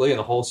very quickly, and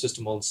the whole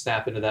system will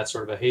snap into that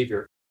sort of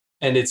behavior.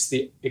 And it's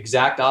the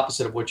exact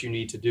opposite of what you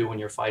need to do when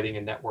you're fighting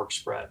a network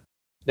spread.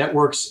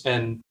 Networks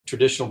and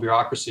traditional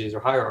bureaucracies or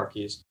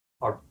hierarchies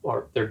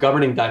their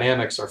governing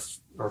dynamics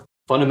are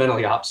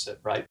fundamentally opposite,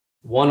 right?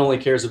 One only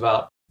cares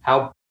about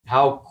how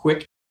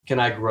quick can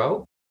I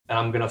grow, and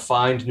I'm going to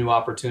find new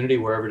opportunity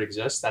wherever it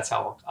exists. That's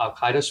how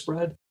Al-Qaeda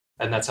spread,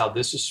 and that's how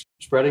this is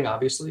spreading,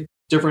 obviously.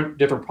 Different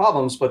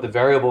problems, but the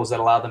variables that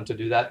allow them to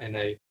do that in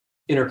a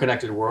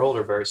interconnected world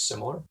are very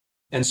similar.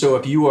 And so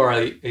if you are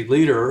a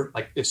leader,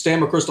 like if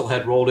Stan McChrystal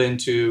had rolled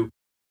into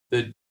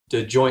the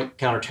joint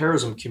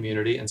counterterrorism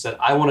community and said,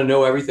 I want to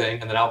know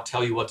everything, and then I'll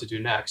tell you what to do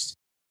next,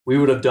 we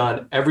would have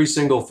done every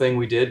single thing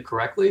we did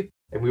correctly,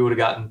 and we would have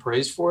gotten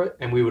praise for it,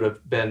 and we would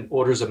have been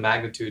orders of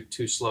magnitude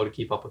too slow to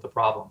keep up with the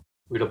problem.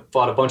 We'd have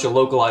fought a bunch of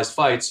localized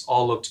fights,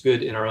 all looked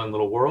good in our own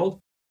little world,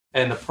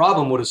 and the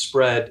problem would have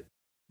spread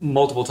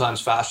multiple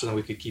times faster than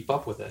we could keep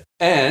up with it.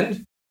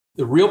 And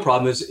the real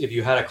problem is if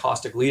you had a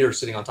caustic leader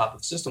sitting on top of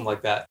the system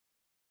like that,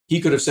 he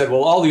could have said,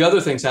 well, all the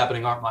other things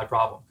happening aren't my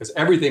problem because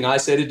everything I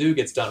say to do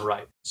gets done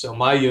right. So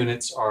my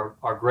units are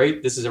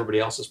great. This is everybody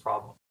else's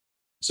problem.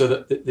 So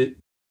that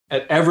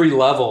at every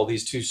level,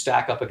 these two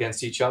stack up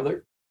against each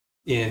other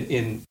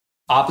in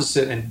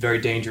opposite and very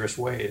dangerous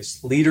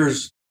ways.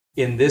 Leaders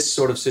in this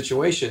sort of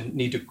situation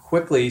need to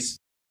quickly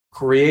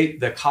create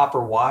the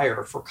copper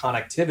wire for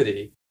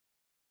connectivity,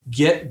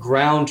 get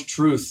ground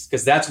truth,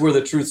 because that's where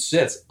the truth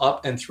sits,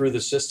 up and through the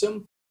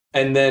system,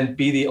 and then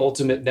be the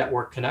ultimate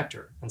network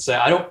connector and say,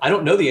 I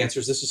don't know the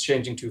answers. This is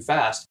changing too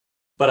fast,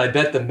 but I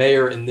bet the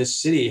mayor in this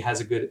city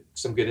has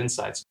some good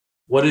insights.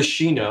 What does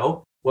she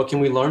know? What can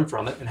we learn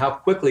from it? And how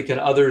quickly can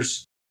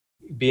others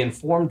be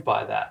informed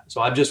by that?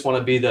 So I just want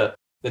to be the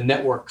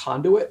network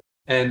conduit,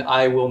 and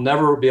I will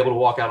never be able to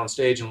walk out on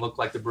stage and look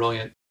like the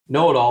brilliant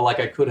know-it-all like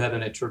I could have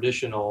in a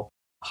traditional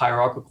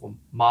hierarchical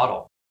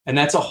model. And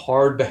that's a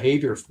hard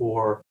behavior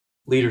for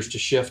leaders to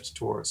shift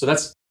towards. So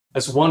that's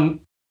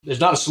one. There's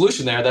not a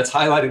solution there. That's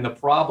highlighting the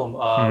problem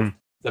of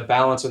the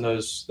balance in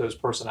those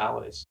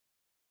personalities.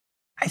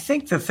 I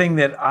think the thing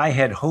that I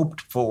had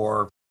hoped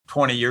for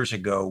 20 years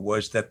ago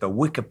was that the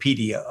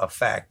Wikipedia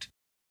effect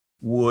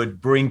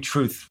would bring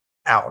truth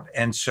out.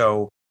 And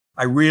so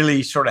I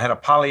really sort of had a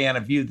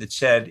Pollyanna view that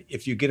said,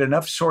 if you get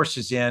enough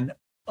sources in,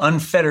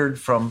 unfettered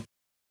from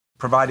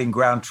providing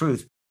ground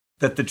truth,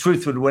 that the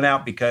truth would win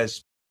out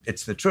because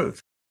it's the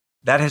truth.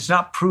 That has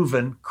not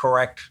proven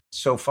correct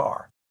so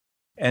far.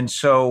 And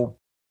so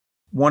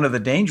one of the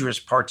dangerous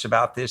parts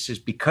about this is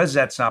because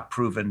that's not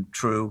proven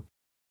true,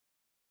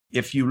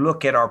 if you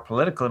look at our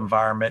political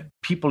environment,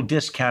 people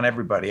discount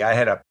everybody. I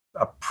had a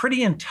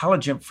pretty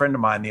intelligent friend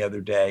of mine the other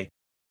day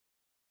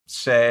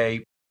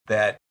say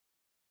that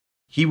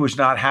he was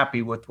not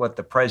happy with what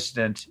the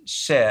president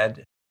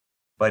said,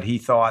 but he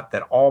thought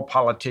that all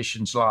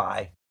politicians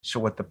lie, so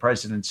what the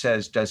president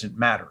says doesn't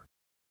matter.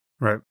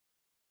 Right.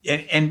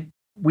 And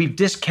we've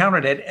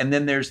discounted it, and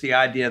then there's the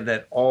idea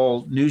that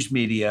all news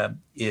media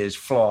is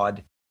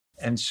flawed.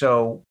 And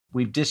so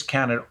we've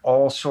discounted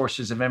all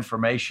sources of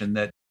information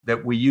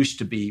that we used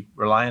to be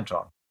reliant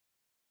on.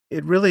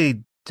 It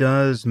really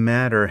does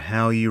matter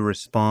how you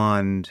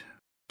respond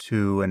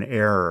to an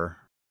error,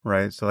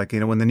 right? So like,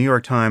 when the New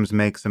York Times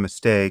makes a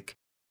mistake,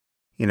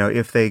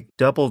 if they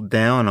doubled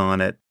down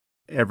on it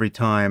every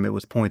time it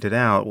was pointed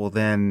out, well,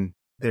 then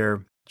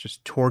they're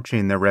just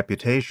torching their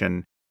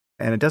reputation.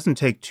 And it doesn't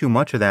take too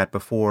much of that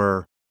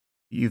before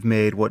you've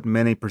made what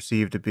many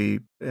perceive to be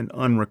an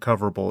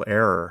unrecoverable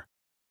error.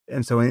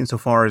 And so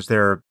insofar as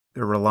there are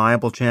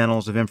reliable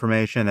channels of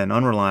information and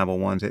unreliable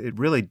ones, it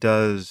really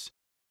does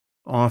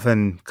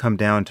often come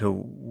down to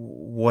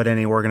what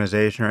any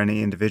organization or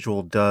any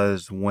individual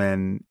does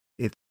when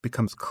it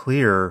becomes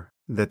clear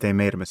that they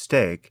made a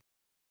mistake.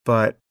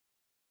 But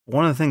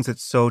one of the things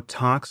that's so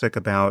toxic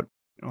about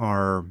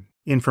our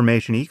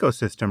information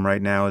ecosystem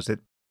right now is that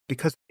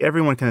because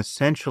everyone can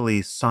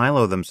essentially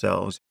silo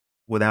themselves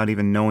without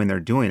even knowing they're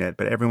doing it,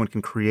 but everyone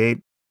can create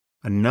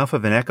enough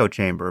of an echo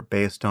chamber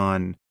based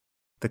on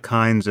the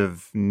kinds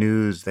of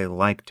news they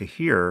like to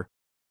hear,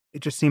 it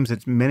just seems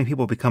that many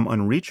people become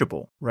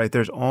unreachable, right?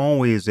 There's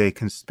always a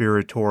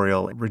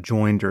conspiratorial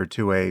rejoinder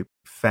to a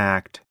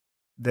fact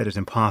that is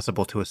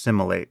impossible to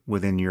assimilate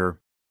within your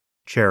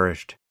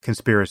cherished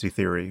conspiracy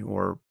theory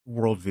or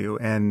worldview.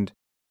 And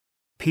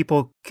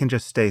people can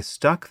just stay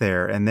stuck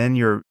there. And then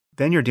you're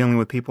dealing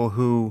with people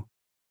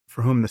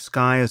for whom the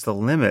sky is the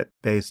limit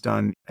based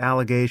on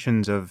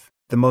allegations of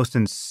the most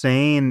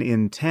insane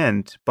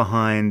intent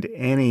behind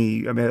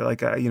any,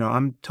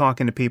 I'm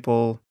talking to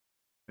people,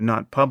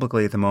 not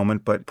publicly at the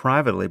moment, but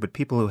privately, but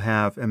people who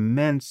have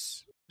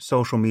immense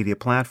social media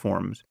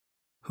platforms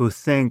who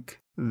think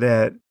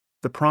that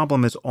the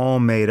problem is all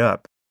made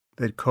up,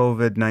 that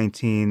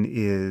COVID-19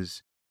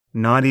 is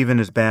not even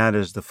as bad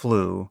as the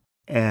flu,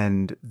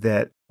 and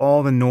that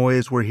all the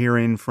noise we're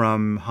hearing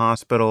from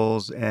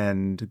hospitals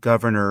and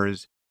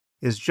governors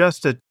is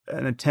just an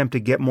attempt to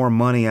get more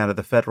money out of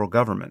the federal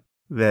government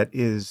that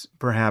is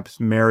perhaps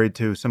married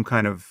to some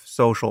kind of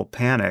social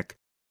panic.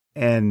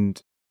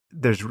 And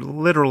there's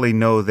literally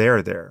no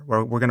there.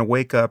 We're going to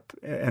wake up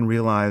and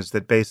realize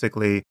that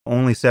basically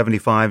only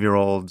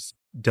 75-year-olds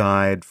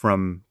died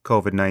from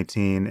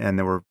COVID-19,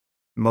 and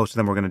most of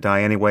them were going to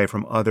die anyway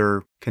from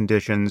other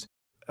conditions.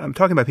 I'm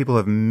talking about people who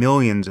have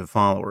millions of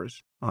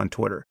followers on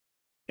Twitter,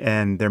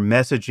 and they're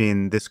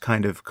messaging this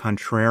kind of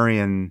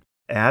contrarian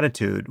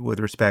attitude with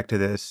respect to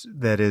this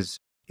that it's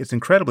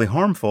incredibly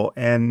harmful.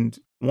 And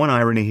one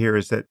irony here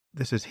is that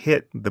this has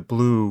hit the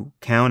blue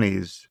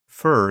counties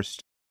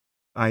first,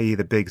 i.e.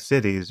 the big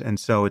cities. And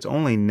so it's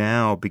only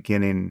now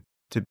beginning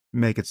to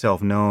make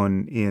itself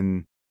known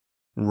in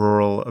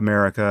rural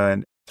America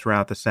and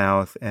throughout the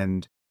South.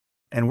 And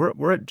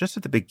we're just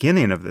at the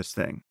beginning of this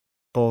thing,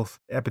 both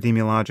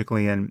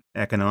epidemiologically and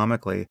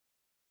economically.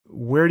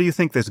 Where do you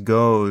think this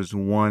goes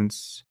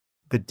once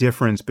the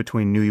difference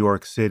between New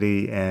York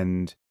City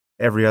and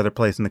every other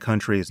place in the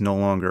country is no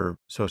longer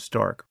so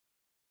stark?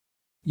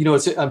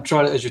 I'm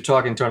trying to, as you're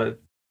talking,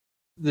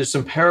 there's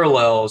some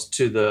parallels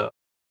to the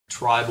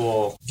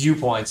tribal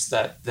viewpoints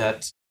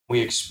that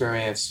we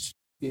experienced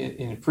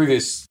in a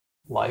previous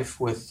life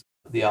with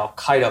the Al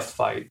Qaeda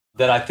fight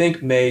that I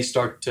think may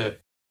start to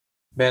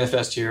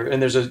manifest here.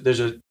 And there's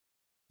a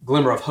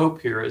glimmer of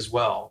hope here as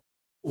well.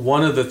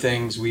 One of the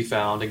things we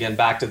found, again,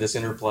 back to this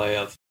interplay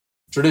of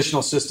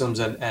traditional systems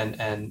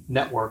and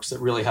networks that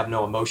really have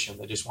no emotion,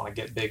 they just want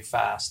to get big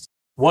fast.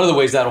 One of the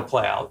ways that'll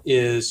play out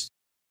is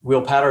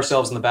we'll pat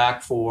ourselves in the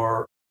back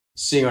for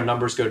seeing our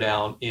numbers go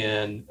down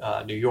in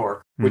New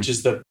York, which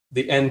is the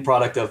end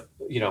product of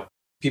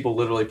people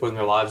literally putting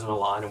their lives on the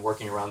line and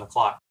working around the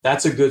clock.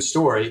 That's a good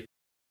story.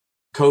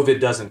 COVID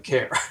doesn't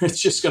care. It's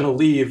just going to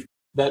leave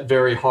that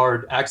very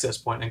hard access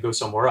point and go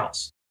somewhere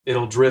else.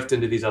 It'll drift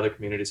into these other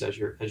communities as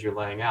you're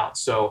laying out.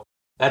 So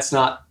that's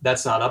not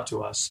up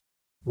to us.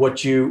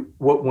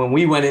 When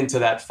we went into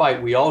that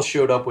fight, we all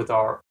showed up with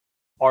our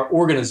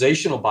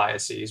organizational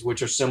biases,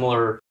 which are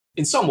similar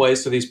in some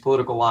ways to these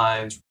political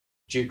lines,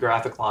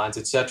 geographic lines,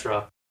 et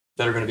cetera,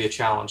 that are going to be a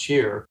challenge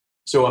here.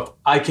 So if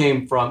I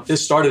came from,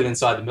 this started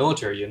inside the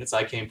military units,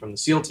 I came from the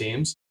SEAL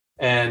teams,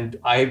 and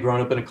I had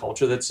grown up in a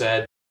culture that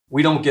said,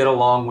 we don't get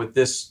along with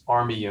this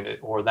Army unit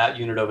or that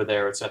unit over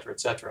there, et cetera, et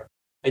cetera.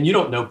 And you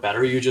don't know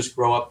better. You just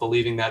grow up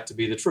believing that to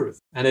be the truth.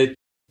 And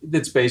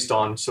it's based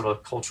on sort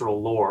of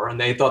cultural lore. And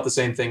they thought the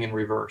same thing in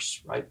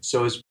reverse, right?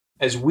 So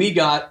as we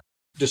got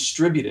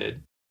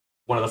distributed,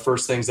 one of the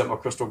first things that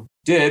McChrystal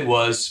did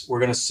was, we're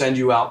going to send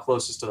you out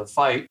closest to the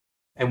fight.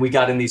 And we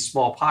got in these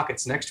small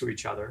pockets next to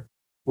each other.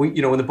 When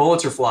the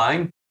bullets are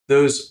flying,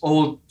 those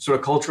old sort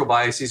of cultural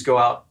biases go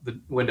out the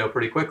window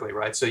pretty quickly,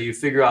 right? So you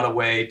figure out a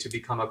way to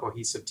become a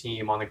cohesive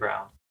team on the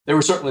ground. There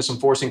were certainly some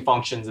forcing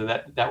functions, and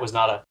that was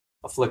not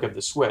a flick of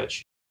the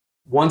switch.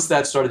 Once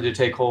that started to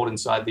take hold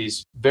inside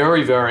these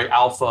very, very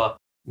alpha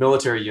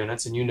military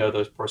units, and you know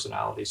those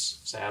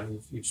personalities, Sam,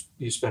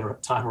 you spend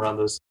time around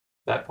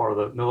that part of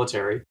the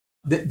military,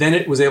 then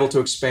it was able to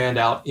expand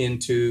out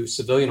into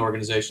civilian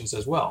organizations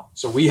as well.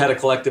 So we had a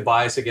collective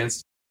bias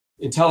against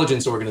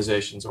intelligence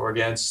organizations or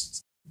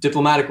against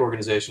diplomatic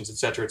organizations, et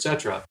cetera, et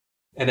cetera.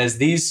 And as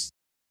these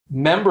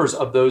members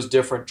of those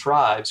different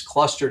tribes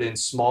clustered in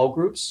small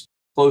groups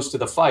close to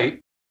the fight,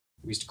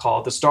 we used to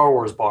call it the Star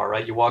Wars bar,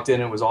 right? You walked in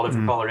and it was all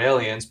different colored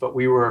aliens, but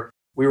we were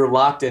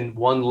locked in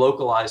one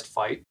localized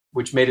fight,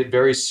 which made it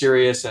very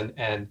serious,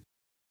 and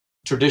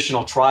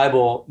traditional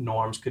tribal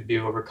norms could be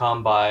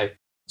overcome by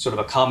sort of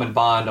a common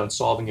bond on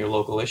solving your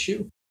local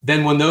issue.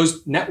 Then when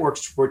those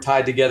networks were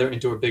tied together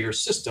into a bigger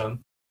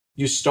system,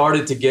 you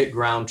started to get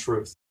ground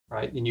truth,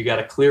 right? And you got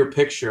a clear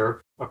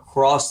picture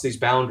across these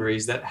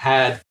boundaries that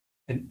had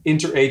an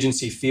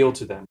interagency feel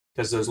to them,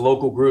 because those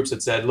local groups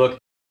that said, look,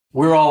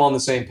 we're all on the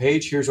same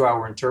page. Here's how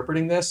we're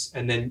interpreting this.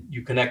 And then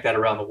you connect that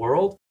around the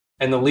world.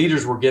 And the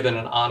leaders were given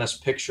an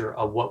honest picture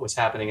of what was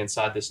happening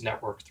inside this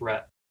network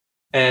threat.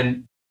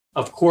 And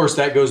of course,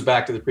 that goes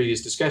back to the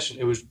previous discussion.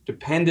 It was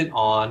dependent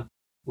on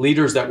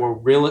leaders that were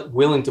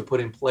willing to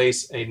put in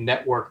place a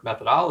network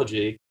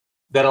methodology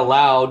that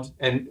allowed,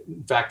 and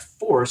in fact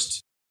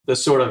forced, the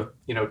sort of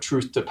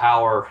truth to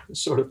power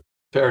sort of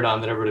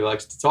paradigm that everybody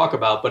likes to talk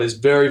about, but is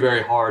very,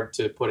 very hard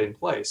to put in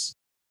place.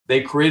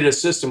 They created a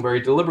system very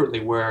deliberately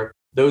where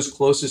those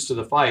closest to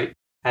the fight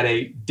had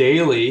a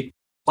daily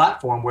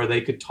platform where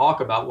they could talk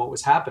about what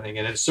was happening.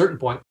 And at a certain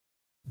point,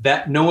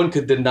 that no one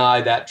could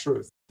deny that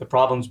truth. The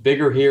problem's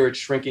bigger here, it's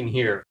shrinking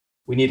here.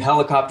 We need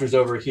helicopters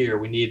over here.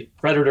 We need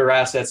Predator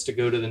assets to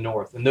go to the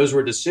north. And those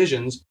were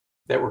decisions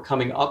that were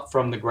coming up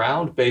from the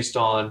ground based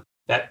on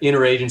that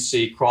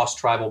interagency,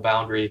 cross-tribal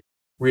boundary,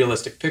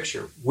 realistic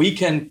picture. We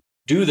can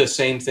do the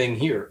same thing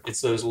here.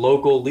 It's those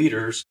local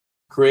leaders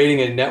creating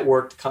a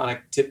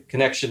networked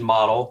connection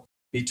model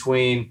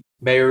between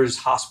mayors,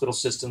 hospital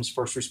systems,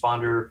 first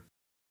responder,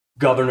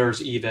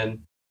 governors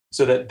even,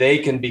 so that they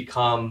can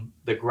become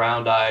the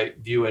ground eye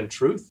view and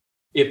truth.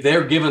 If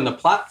they're given the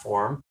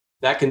platform,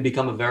 that can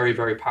become a very,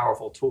 very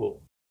powerful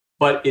tool.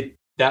 But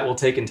that will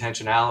take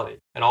intentionality.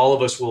 And all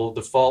of us will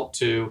default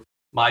to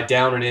my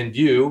down and in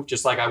view,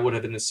 just like I would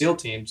have in the SEAL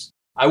teams.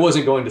 I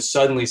wasn't going to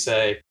suddenly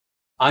say,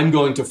 I'm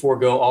going to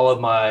forego all of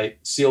my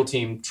SEAL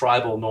team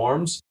tribal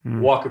norms,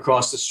 walk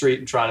across the street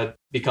and try to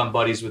become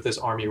buddies with this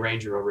Army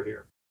Ranger over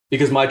here.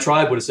 Because my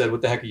tribe would have said,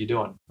 what the heck are you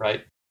doing,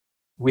 right?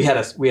 We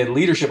had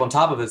leadership on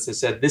top of us that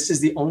said, this is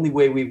the only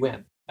way we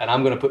win. And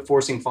I'm going to put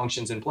forcing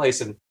functions in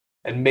place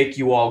and make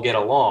you all get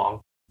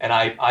along. And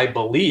I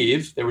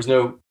believe, there was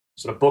no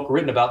sort of book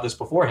written about this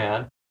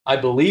beforehand, I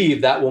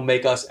believe that will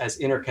make us as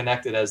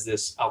interconnected as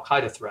this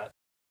Al-Qaeda threat.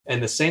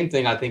 And the same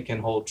thing I think can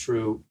hold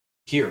true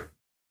here.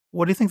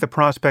 What do you think the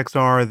prospects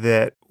are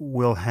that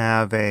we'll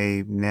have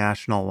a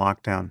national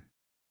lockdown?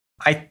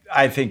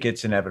 I think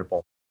it's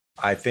inevitable.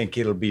 I think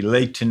it'll be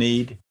late to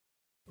need,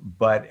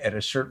 but at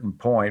a certain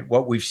point,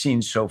 what we've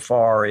seen so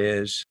far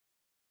is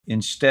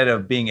instead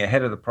of being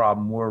ahead of the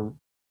problem,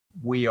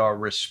 we are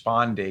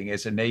responding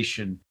as a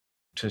nation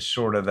to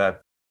sort of the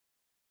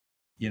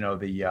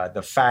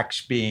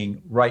facts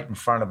being right in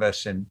front of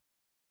us and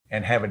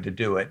having to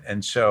do it.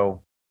 And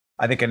so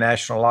I think a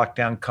national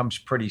lockdown comes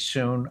pretty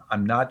soon.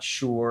 I'm not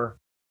sure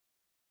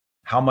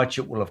how much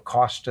it will have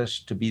cost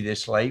us to be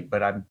this late,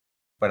 but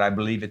I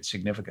believe it's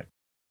significant.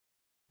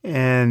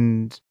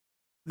 And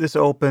this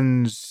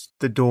opens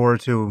the door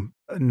to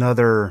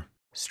another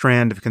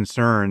strand of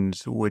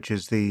concerns, which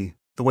is the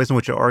ways in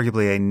which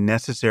arguably a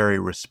necessary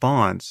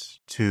response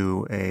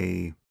to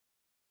a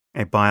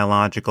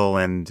biological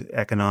and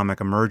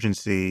economic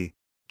emergency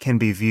can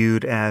be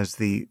viewed as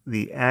the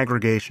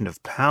aggregation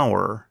of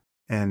power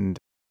and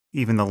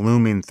even the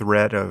looming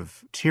threat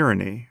of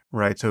tyranny,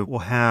 right? So we'll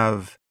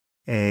have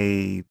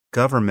a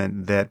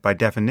government that by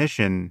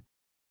definition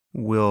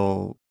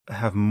will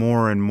have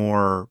more and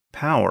more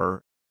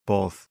power,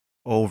 both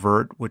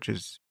overt, which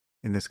is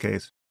in this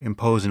case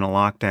imposing a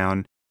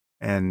lockdown,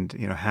 and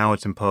how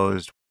it's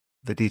imposed,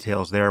 the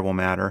details there will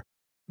matter,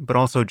 but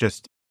also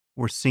just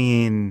we're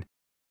seeing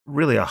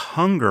really a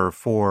hunger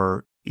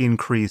for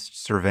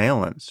increased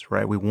surveillance,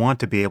 right? We want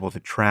to be able to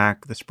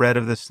track the spread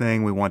of this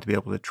thing. We want to be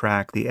able to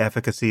track the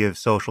efficacy of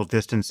social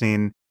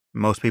distancing.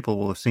 Most people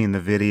will have seen the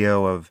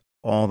video of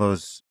all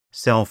those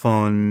cell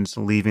phones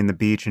leaving the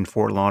beach in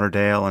Fort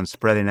Lauderdale and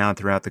spreading out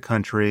throughout the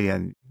country.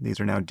 And these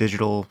are now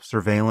digital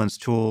surveillance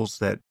tools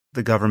that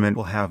the government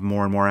will have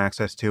more and more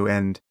access to.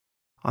 And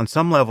on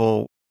some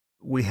level,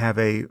 we have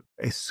a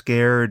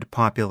scared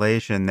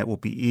population that will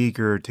be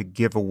eager to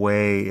give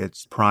away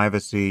its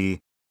privacy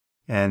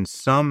and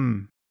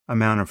some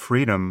amount of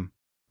freedom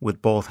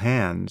with both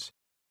hands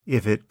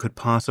if it could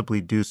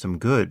possibly do some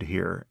good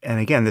here. And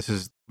again, this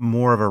is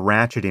more of a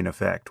ratcheting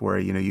effect where,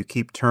 you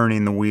keep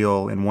turning the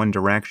wheel in one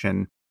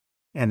direction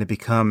and it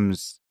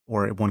becomes,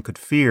 or one could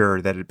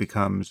fear that it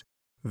becomes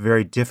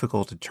very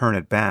difficult to turn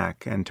it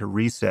back and to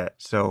reset.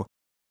 So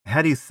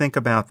how do you think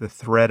about the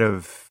threat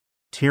of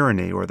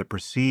tyranny or the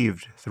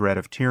perceived threat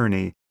of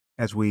tyranny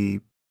as we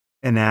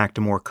enact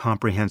a more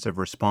comprehensive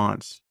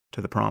response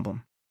to the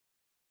problem?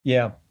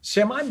 Yeah.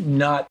 Sam, I'm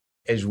not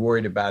as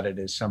worried about it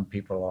as some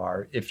people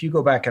are. If you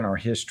go back in our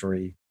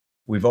history,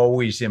 we've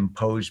always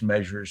imposed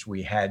measures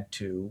we had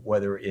to,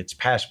 whether it's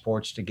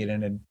passports to get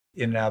in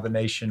and out of the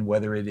nation,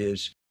 whether it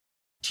is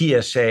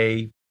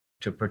TSA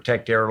to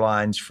protect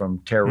airlines from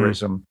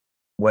terrorism,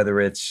 whether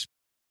it's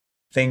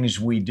things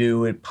we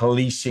do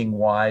policing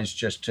wise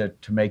just to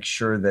make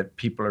sure that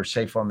people are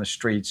safe on the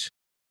streets.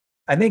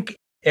 I think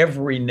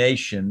every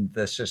nation,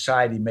 the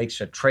society makes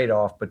a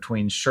trade-off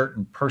between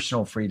certain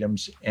personal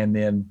freedoms and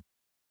then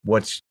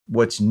what's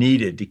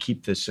needed to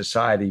keep the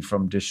society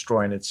from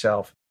destroying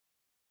itself.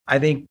 I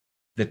think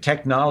the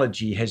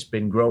technology has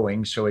been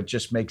growing, so it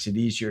just makes it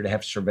easier to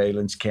have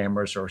surveillance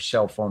cameras or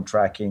cell phone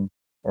tracking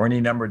or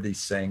any number of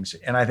these things.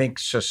 And I think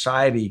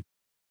society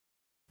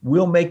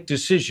will make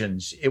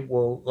decisions. It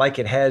will, like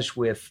it has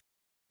with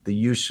the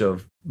use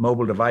of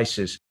mobile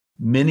devices,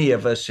 many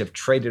of us have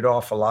traded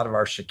off a lot of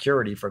our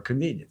security for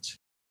convenience.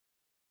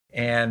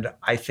 And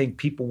I think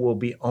people will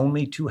be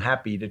only too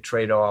happy to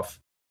trade off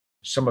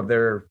some of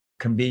their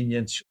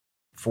convenience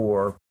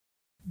for,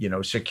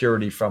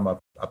 security from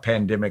a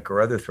pandemic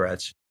or other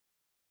threats.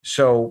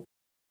 So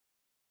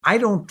I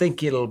don't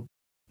think it'll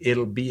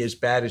be as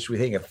bad as we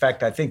think. In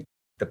fact, I think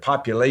the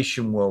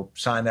population will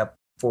sign up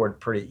for it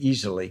pretty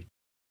easily.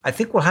 I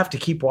think we'll have to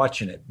keep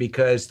watching it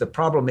because the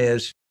problem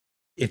is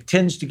it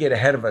tends to get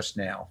ahead of us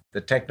now.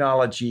 The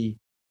technology,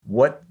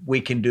 what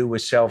we can do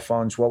with cell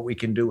phones, what we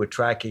can do with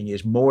tracking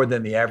is more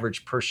than the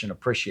average person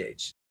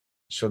appreciates.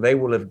 So they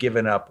will have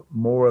given up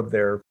more of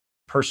their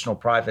personal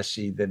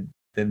privacy than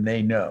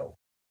they know.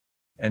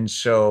 And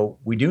so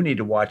we do need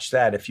to watch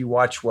that. If you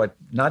watch what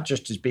not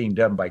just is being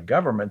done by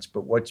governments,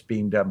 but what's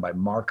being done by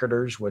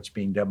marketers, what's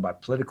being done by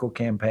political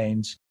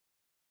campaigns,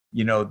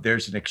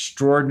 there's an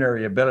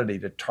extraordinary ability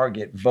to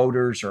target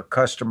voters or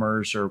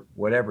customers or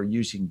whatever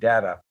using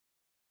data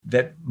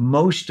that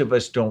most of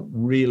us don't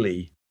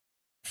really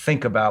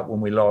think about when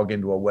we log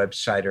into a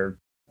website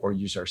or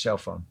use our cell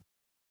phone.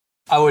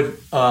 I would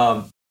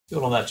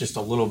build on that just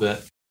a little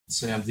bit,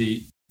 Sam.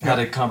 Had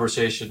a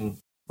conversation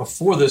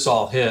before this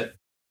all hit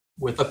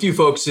with a few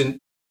folks in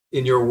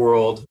your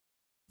world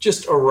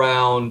just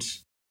around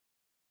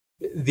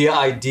the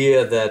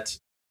idea that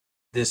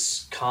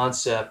this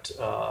concept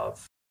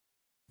of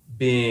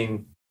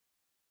being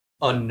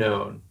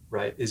unknown,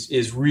 right,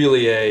 is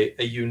really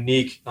a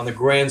unique, on the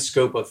grand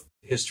scope of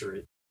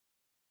history.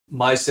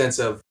 My sense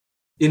of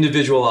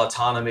individual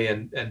autonomy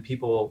and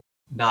people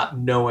not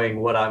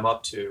knowing what I'm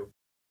up to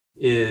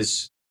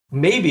is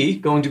maybe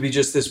going to be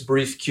just this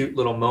brief, cute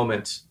little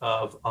moment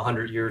of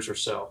 100 years or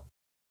so.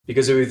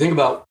 Because if you think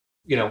about,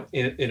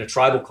 in a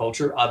tribal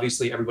culture,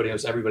 obviously everybody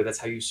knows everybody. That's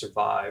how you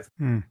survive.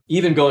 Mm.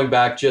 Even going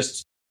back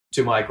just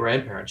to my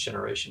grandparents'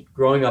 generation,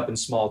 growing up in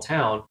small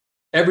town,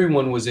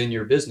 everyone was in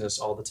your business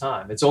all the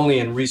time. It's only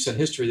in recent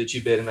history that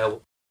you've been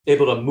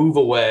able to move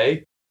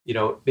away,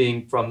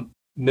 being from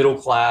middle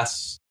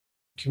class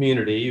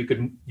community. You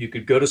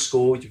could go to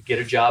school, you could get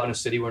a job in a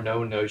city where no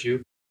one knows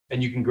you,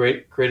 and you can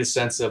create a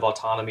sense of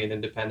autonomy and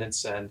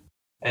independence, and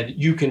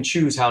you can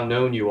choose how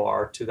known you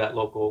are to that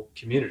local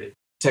community.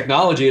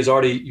 Technology has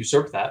already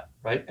usurped that,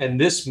 right? And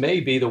this may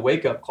be the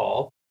wake-up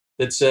call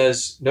that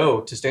says, no,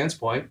 to Stan's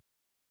point,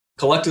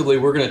 collectively,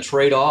 we're going to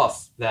trade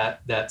off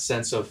that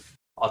sense of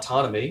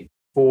autonomy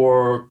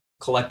for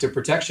collective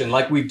protection,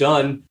 like we've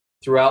done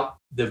throughout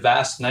the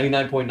vast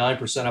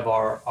 99.9% of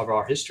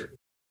our history.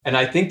 And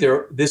I think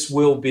this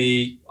will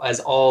be,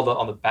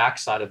 on the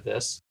backside of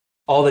this,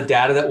 all the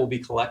data that will be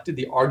collected,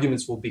 the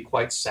arguments will be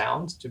quite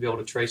sound to be able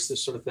to trace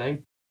this sort of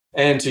thing.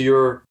 And to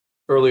your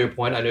earlier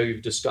point, I know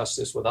you've discussed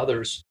this with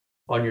others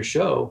on your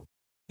show,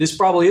 this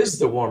probably is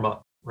the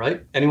warm-up,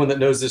 right? Anyone that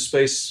knows this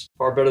space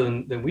far better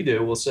than we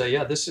do will say,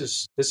 yeah, this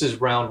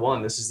is round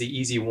one. This is the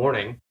easy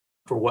warning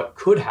for what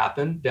could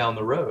happen down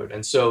the road.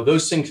 And so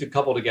those things could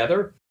couple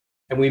together,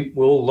 and we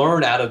will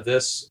learn out of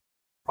this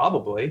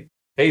probably,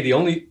 hey, the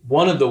only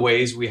one of the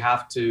ways we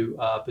have to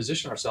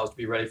position ourselves to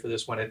be ready for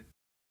this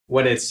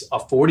when it's a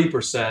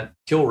 40%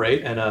 kill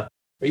rate and a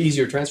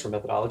easier transfer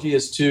methodology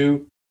is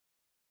to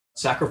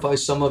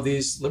sacrifice some of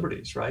these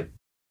liberties, right?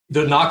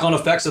 The knock-on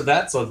effects of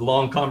that's a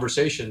long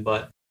conversation,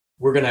 but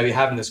we're going to be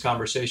having this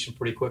conversation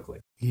pretty quickly.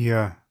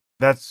 Yeah,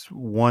 that's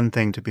one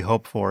thing to be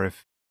hoped for.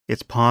 If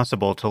it's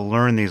possible to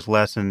learn these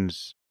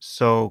lessons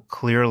so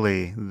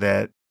clearly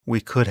that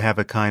we could have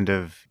a kind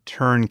of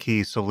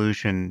turnkey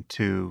solution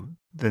to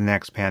the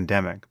next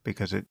pandemic,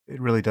 because it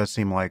really does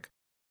seem like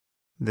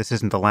this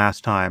isn't the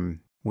last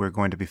time we're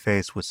going to be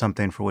faced with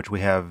something for which we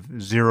have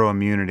zero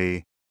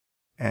immunity.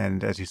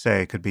 And as you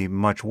say, it could be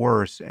much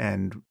worse.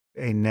 And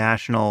a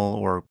national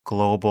or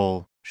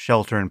global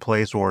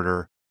shelter-in-place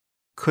order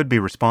could be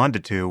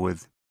responded to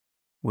with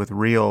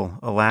real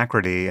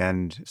alacrity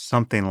and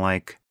something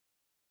like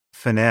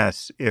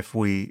finesse if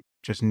we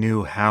just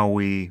knew how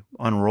we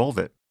unrolled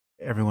it.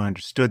 Everyone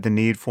understood the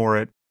need for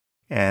it,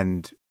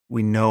 and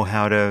we know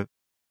how to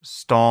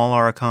stall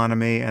our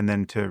economy and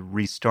then to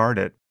restart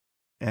it.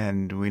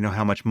 And we know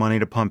how much money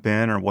to pump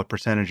in or what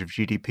percentage of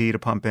GDP to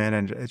pump in.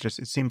 And it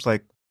seems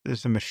like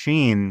there's a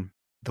machine,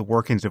 the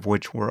workings of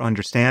which we're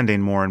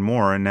understanding more and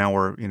more. And now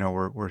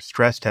we're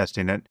stress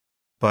testing it.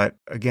 But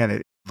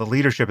again, the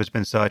leadership has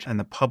been such, and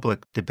the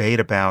public debate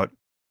about,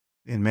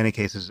 in many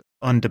cases,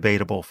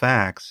 undebatable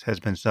facts has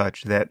been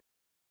such that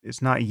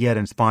it's not yet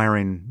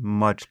inspiring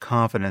much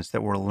confidence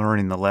that we're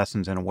learning the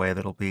lessons in a way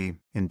that'll be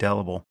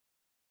indelible.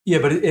 Yeah,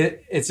 but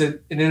it's an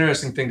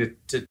interesting thing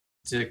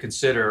to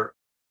consider.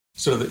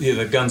 Sort of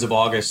the guns of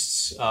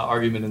August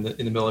argument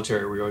in the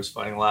military, where you're always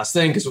fighting the last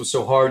thing because it was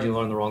so hard. You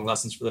learn the wrong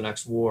lessons for the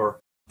next war.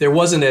 There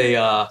wasn't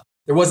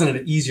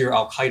an easier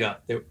Al Qaeda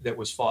that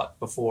was fought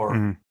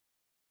before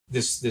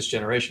this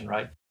generation,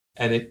 right?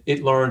 And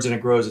it learns and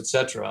it grows,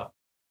 etc.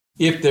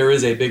 If there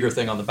is a bigger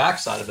thing on the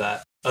backside of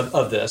that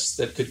of this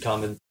that could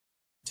come in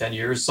 10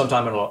 years,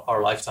 sometime in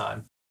our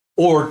lifetime,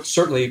 or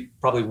certainly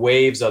probably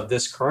waves of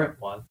this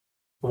current one.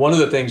 One of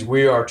the things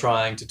we are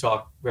trying to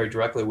talk very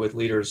directly with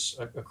leaders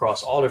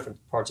across all different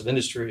parts of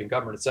industry and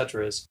government, et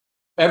cetera, is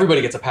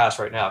everybody gets a pass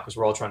right now because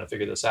we're all trying to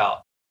figure this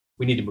out.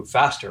 We need to move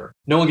faster.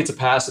 No one gets a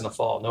pass in the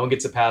fall. No one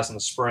gets a pass in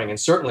the spring. And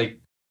certainly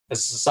as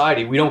a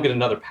society, we don't get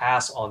another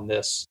pass on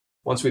this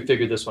once we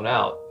figure this one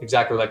out.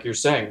 Exactly like you're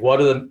saying,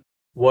 what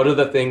are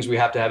the things we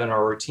have to have in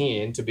our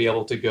routine to be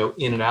able to go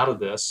in and out of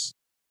this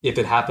if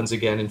it happens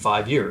again in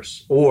 5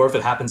 years or if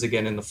it happens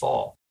again in the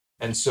fall?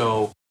 And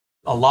so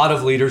a lot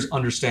of leaders,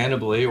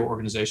 understandably, or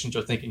organizations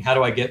are thinking, how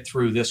do I get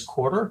through this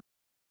quarter?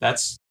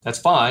 That's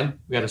fine.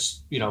 We got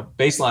to,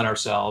 baseline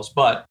ourselves,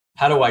 but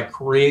how do I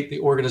create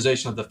the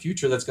organization of the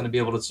future that's going to be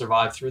able to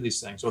survive through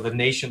these things, or the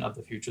nation of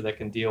the future that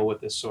can deal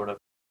with this sort of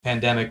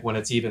pandemic when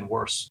it's even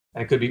worse?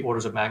 And it could be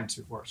orders of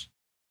magnitude worse.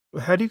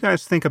 How do you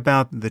guys think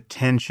about the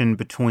tension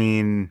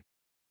between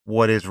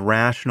what is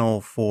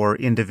rational for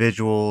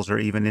individuals or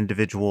even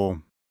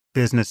individual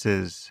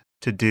businesses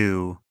to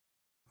do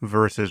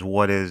versus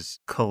what is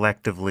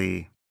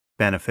collectively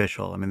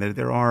beneficial? I mean,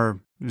 there are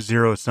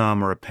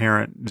zero-sum or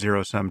apparent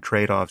zero-sum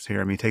trade-offs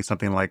here. I mean, you take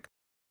something like,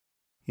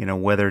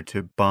 whether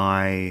to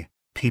buy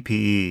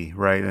PPE,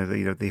 right?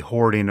 The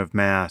hoarding of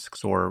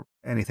masks or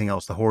anything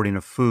else, the hoarding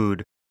of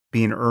food,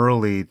 being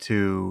early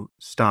to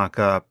stock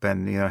up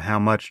and, how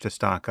much to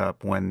stock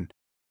up when,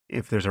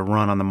 if there's a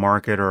run on the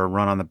market or a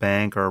run on the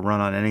bank or a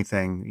run on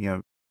anything,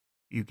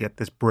 you get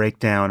this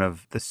breakdown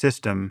of the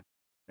system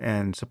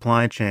and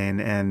supply chain,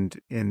 and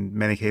in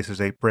many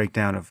cases, a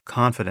breakdown of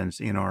confidence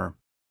in our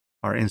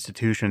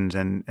institutions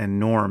and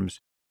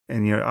norms.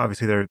 And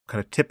obviously there are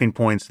kind of tipping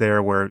points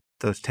there where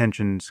those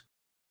tensions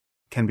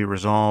can be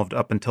resolved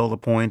up until the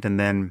point, and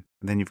then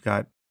you've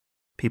got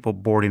people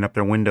boarding up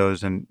their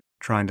windows and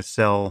trying to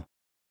sell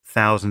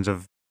thousands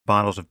of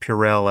bottles of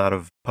Purell out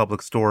of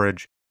public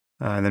storage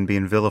and then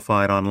being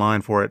vilified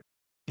online for it.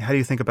 How do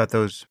you think about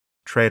those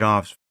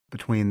trade-offs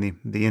between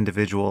the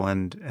individual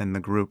and the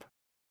group?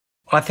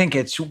 I think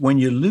it's when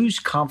you lose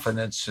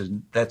confidence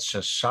in that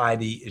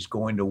society is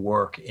going to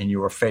work in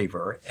your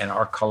favor and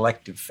our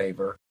collective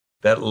favor,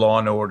 that law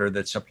and order,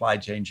 that supply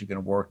chains are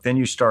going to work, then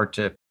you start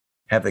to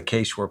have the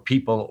case where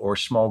people or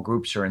small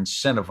groups are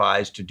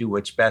incentivized to do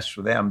what's best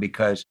for them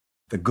because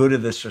the good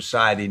of the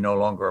society no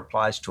longer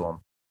applies to them.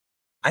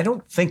 I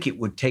don't think it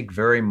would take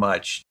very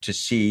much to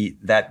see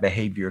that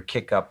behavior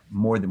kick up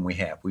more than we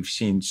have. We've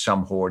seen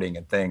some hoarding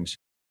and things.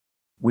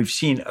 We've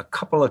seen a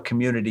couple of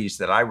communities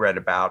that I read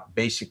about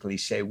basically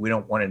say, we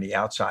don't want any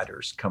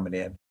outsiders coming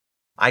in.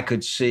 I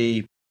could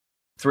see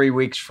 3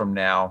 weeks from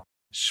now,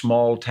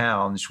 small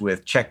towns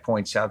with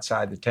checkpoints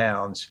outside the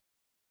towns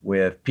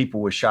with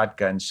people with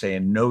shotguns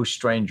saying no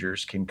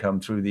strangers can come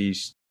through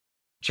these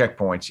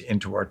checkpoints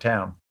into our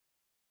town.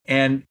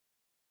 And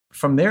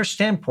from their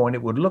standpoint,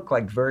 it would look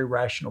like very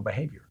rational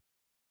behavior.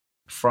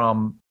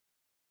 From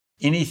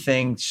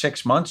anything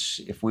 6 months,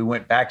 if we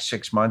went back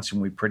 6 months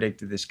and we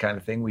predicted this kind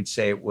of thing, we'd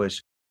say it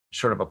was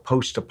sort of a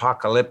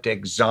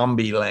post-apocalyptic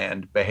zombie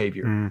land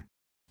behavior.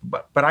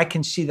 But I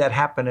can see that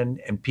happen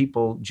and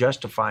people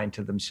justifying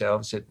to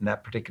themselves that in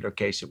that particular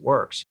case it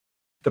works.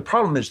 The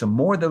problem is the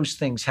more those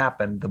things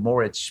happen, the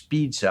more it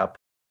speeds up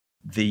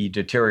the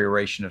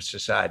deterioration of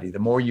society. The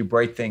more you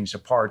break things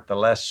apart, the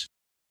less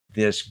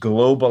this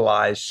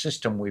globalized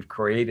system we've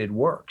created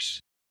works.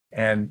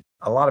 And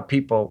a lot of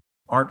people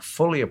aren't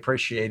fully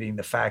appreciating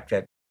the fact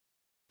that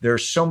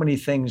there's so many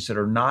things that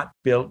are not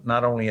built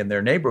not only in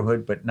their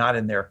neighborhood, but not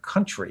in their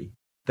country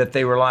that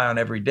they rely on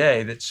every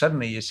day, that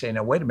suddenly you say,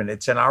 now, wait a minute,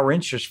 it's in our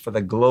interest for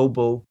the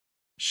global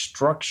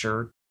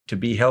structure to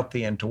be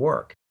healthy and to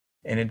work.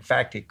 And in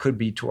fact, it could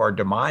be to our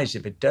demise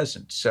if it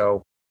doesn't.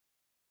 So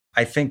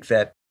I think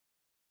that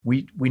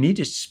we need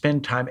to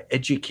spend time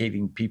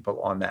educating people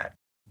on that,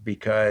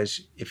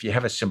 because if you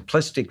have a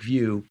simplistic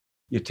view,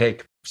 you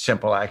take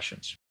simple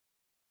actions.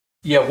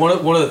 Yeah, one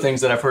of the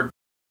things that I've heard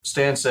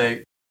Stan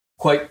say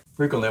quite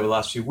frequently over the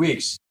last few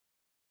weeks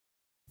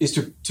is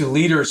to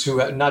leaders who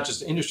have, not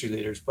just industry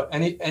leaders, but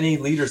any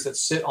leaders that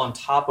sit on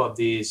top of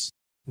these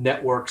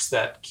networks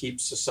that keep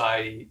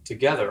society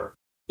together,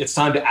 it's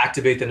time to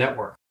activate the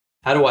network.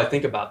 How do I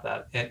think about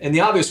that? And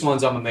the obvious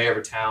ones, I'm a mayor of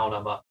a town,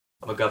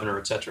 I'm a governor,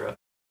 et cetera,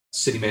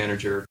 city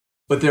manager.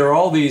 But there are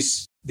all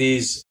these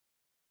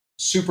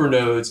super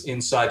nodes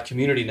inside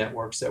community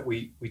networks that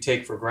we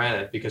take for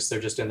granted because they're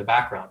just in the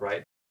background,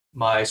 right?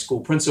 My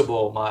school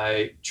principal,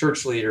 my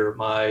church leader,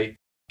 my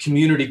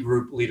community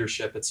group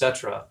leadership, et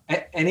cetera.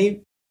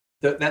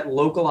 That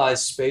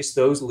localized space,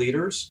 those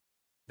leaders,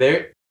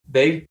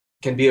 they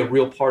can be a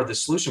real part of the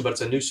solution, but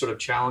it's a new sort of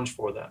challenge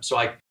for them. So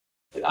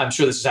I'm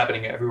sure this is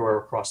happening everywhere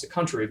across the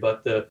country,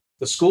 but the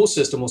school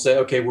system will say,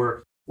 okay,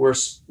 we're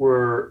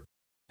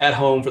at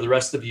home for the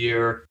rest of the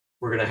year.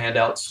 We're going to hand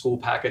out school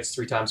packets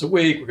 3 times a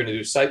week. We're going to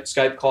do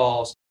Skype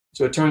calls.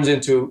 So it turns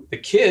into the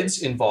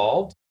kids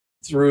involved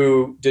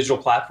through digital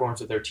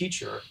platforms with their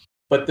teacher.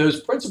 But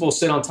those principals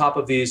sit on top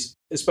of these,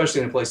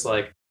 especially in a place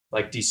like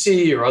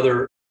DC or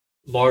other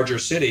larger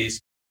cities,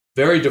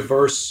 very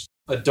diverse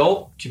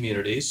adult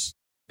communities.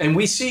 And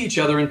we see each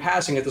other in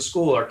passing at the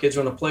school. Our kids are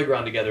on the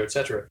playground together, et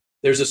cetera.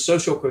 There's a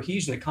social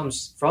cohesion that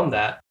comes from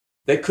that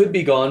could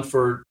be gone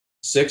for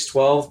 6,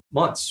 12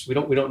 months. We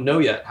don't know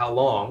yet how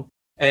long.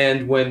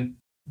 And when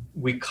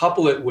we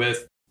couple it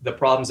with the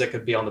problems that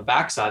could be on the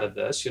backside of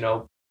this,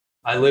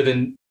 I live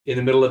in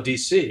the middle of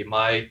DC.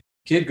 My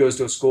kid goes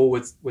to a school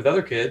with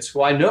other kids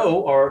who I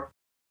know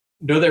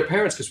their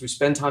parents because we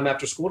spend time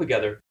after school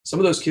together. Some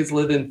of those kids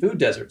live in food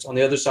deserts on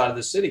the other side of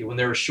the city. When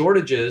there are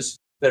shortages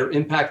that are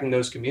impacting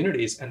those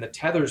communities and the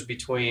tethers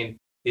between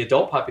the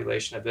adult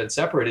population have been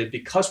separated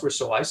because we're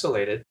so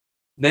isolated,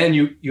 then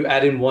you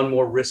add in one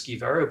more risky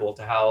variable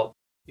to how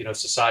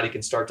society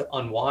can start to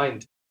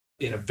unwind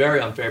in a very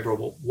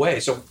unfavorable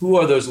way. So who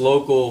are those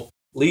local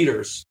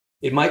leaders?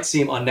 It might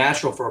seem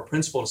unnatural for a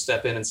principal to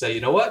step in and say, you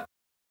know what?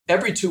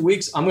 Every 2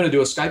 weeks, I'm going to do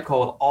a Skype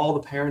call with all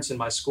the parents in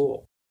my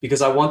school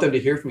because I want them to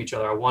hear from each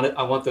other. I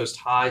want those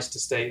ties to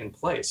stay in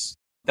place.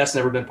 That's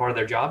never been part of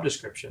their job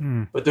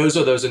description. But those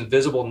are those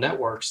invisible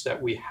networks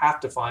that we have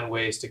to find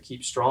ways to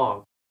keep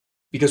strong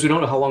because we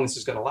don't know how long this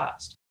is going to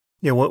last.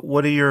 Yeah.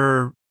 What are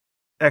your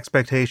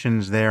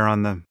expectations there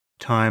on the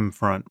time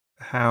front?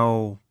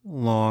 How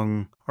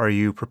long are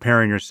you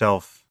preparing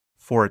yourself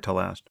for it to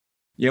last?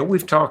 Yeah,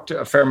 we've talked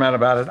a fair amount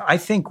about it. I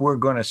think we're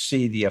going to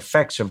see the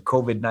effects of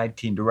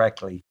COVID-19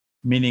 directly,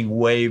 meaning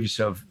waves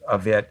of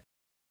it,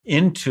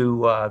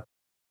 into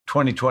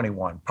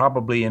 2021,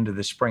 probably into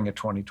the spring of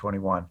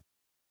 2021.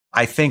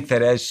 I think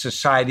that as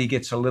society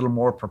gets a little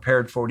more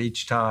prepared for it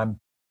each time,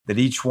 that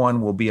each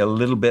one will be a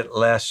little bit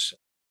less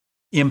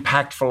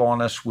impactful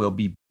on us, will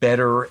be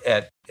better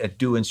at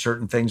doing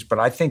certain things. But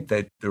I think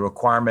that the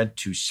requirement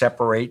to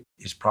separate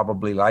is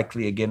probably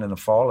likely again in the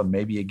fall and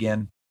maybe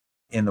again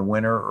in the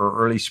winter or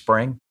early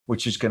spring,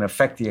 which is going to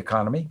affect the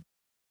economy.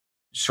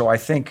 So I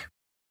think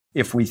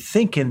if we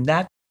think in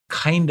that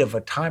kind of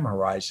a time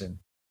horizon.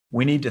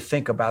 We need to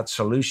think about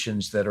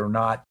solutions that are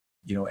not,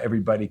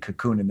 everybody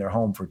cocoon in their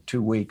home for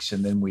 2 weeks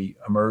and then we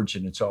emerge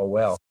and it's all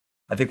well.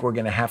 I think we're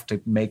going to have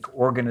to make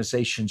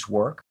organizations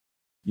work,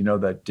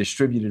 the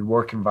distributed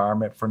work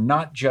environment for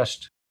not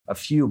just a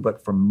few,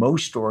 but for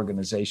most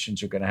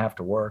organizations are going to have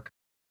to work.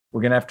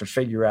 We're going to have to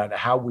figure out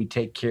how we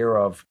take care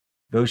of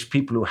those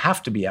people who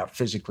have to be out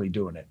physically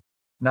doing it,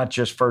 not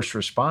just first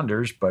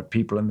responders, but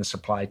people in the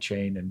supply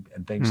chain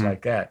and things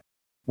like that.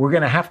 We're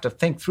going to have to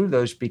think through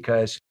those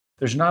because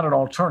there's not an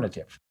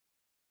alternative.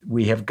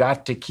 We have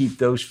got to keep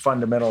those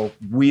fundamental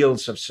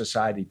wheels of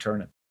society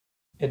turning.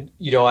 And,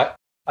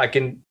 I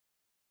can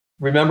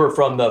remember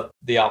from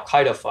the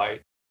Al-Qaeda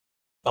fight,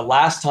 the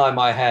last time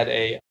I had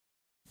a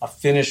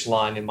finish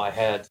line in my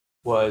head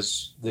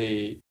was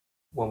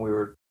when we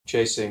were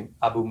chasing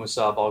Abu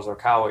Musab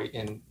al-Zarqawi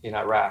in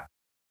Iraq,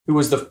 who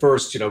was the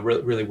first,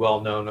 really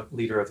well-known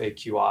leader of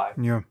AQI.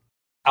 Yeah.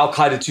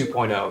 Al-Qaeda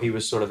 2.0, he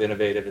was sort of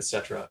innovative, et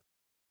cetera.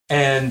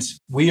 And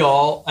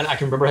and I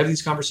can remember having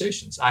these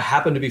conversations. I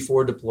happened to be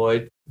forward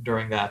deployed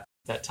during that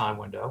time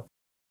window.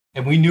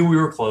 And we knew we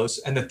were close.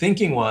 And the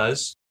thinking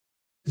was,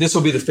 this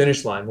will be the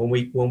finish line.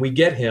 When we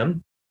get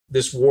him,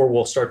 this war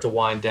will start to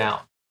wind down.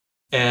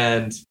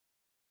 And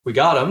we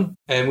got him.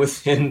 And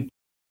within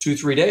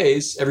 2-3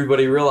 days,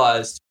 everybody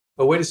realized,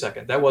 oh, wait a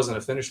second, that wasn't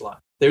a finish line.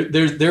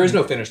 There is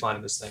no finish line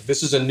in this thing.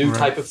 This is a new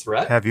type of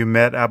threat. Have you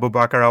met Abu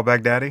Bakr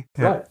al-Baghdadi?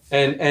 Yeah. Right.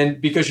 And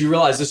because you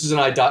realize this is an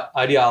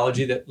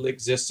ideology that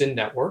exists in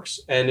networks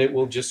and it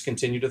will just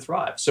continue to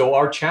thrive. So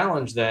our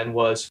challenge then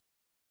was,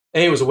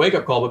 A, it was a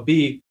wake-up call, but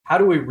B, how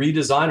do we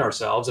redesign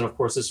ourselves? And of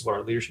course, this is what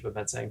our leadership had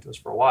been saying to us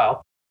for a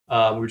while.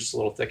 We were just a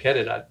little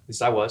thick-headed, at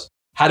least I was.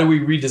 How do we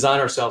redesign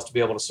ourselves to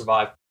be able to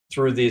survive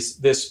through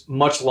this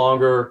much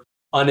longer,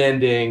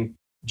 unending,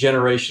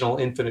 generational,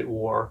 infinite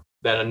war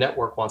that a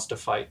network wants to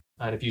fight?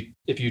 And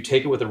if you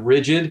take it with a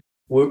rigid,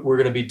 we're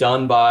going to be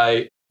done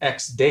by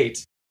X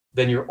date,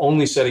 then you're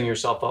only setting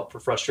yourself up for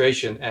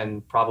frustration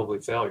and probably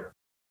failure.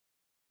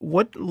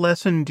 What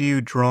lesson do you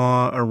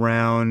draw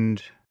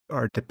around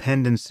our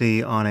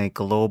dependency on a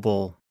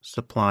global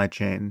supply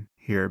chain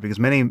here? Because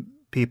many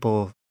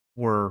people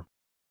were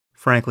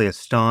frankly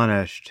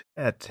astonished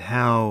at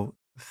how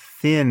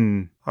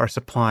thin our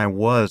supply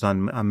was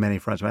on many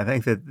fronts. I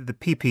think that the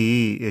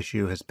PPE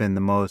issue has been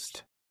the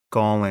most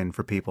galling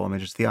for people. I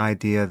mean, just the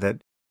idea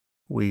that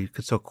we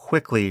could so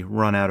quickly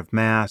run out of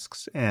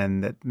masks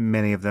and that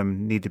many of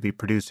them need to be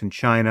produced in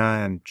China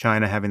and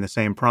China having the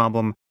same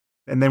problem.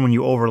 And then when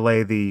you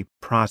overlay the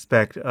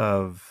prospect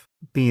of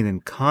being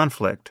in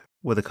conflict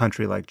with a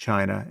country like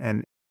China,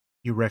 and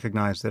you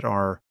recognize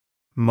that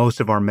most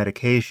of our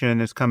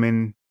medication is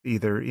coming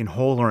either in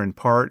whole or in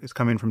part is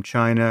coming from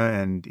China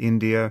and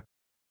India.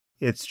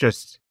 It's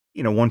just,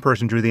 one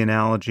person drew the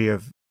analogy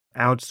of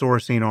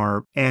outsourcing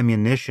our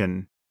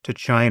ammunition to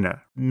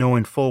China,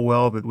 knowing full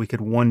well that we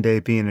could one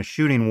day be in a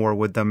shooting war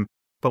with them,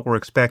 but we're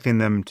expecting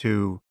them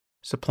to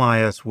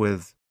supply us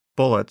with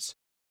bullets.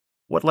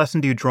 What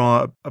lesson do you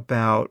draw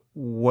about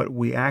what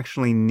we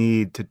actually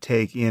need to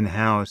take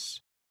in-house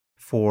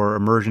for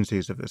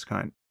emergencies of this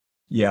kind?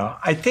 Yeah,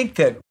 I think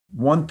that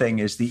one thing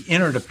is the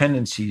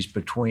interdependencies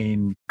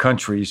between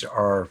countries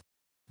are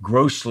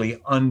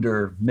grossly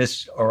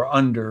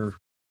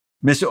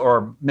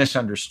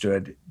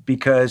misunderstood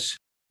because,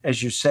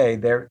 as you say,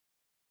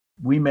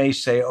 we may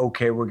say,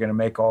 okay, we're going to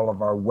make all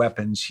of our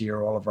weapons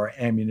here, all of our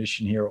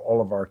ammunition here, all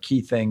of our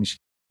key things,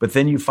 but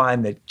then you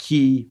find that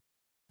key,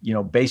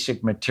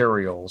 basic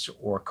materials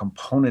or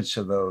components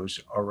of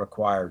those are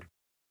required.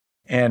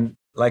 And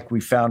like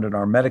we found in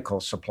our medical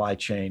supply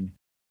chain,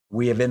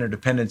 we have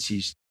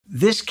interdependencies.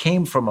 This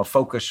came from a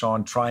focus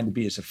on trying to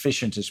be as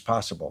efficient as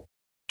possible,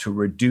 to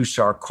reduce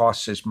our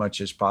costs as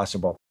much as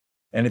possible.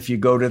 And if you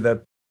go to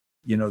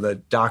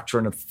the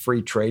doctrine of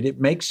free trade,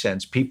 it makes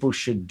sense. People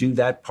should do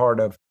that part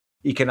of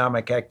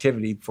economic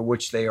activity for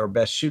which they are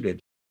best suited.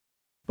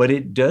 But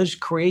it does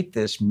create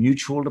this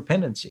mutual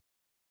dependency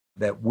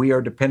that we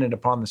are dependent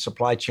upon the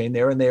supply chain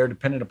there, and they are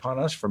dependent upon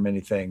us for many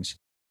things.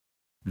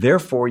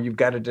 Therefore, you've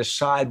got to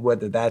decide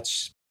whether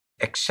that's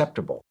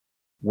acceptable,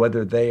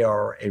 whether they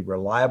are a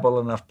reliable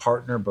enough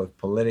partner, both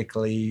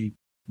politically,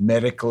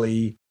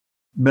 medically,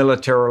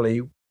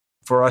 militarily,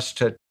 for us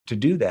to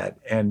do that.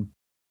 And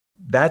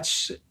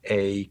that's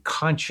a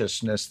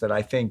consciousness that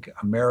I think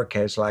America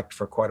has lacked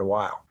for quite a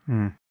while.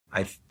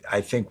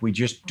 I think we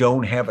just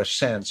don't have a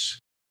sense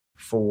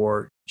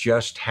for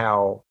just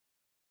how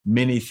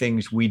many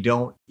things we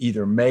don't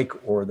either make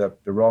or the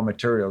raw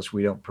materials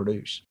we don't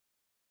produce.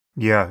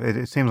 Yeah,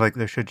 it seems like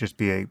there should just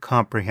be a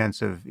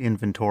comprehensive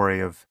inventory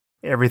of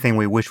everything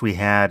we wish we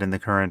had in the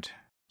current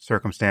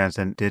circumstance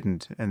and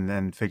didn't, and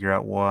then figure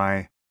out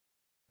why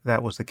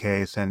that was the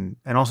case, and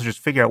also just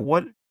figure out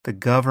what the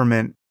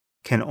government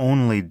can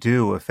only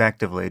do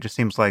effectively. It just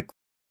seems like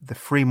the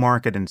free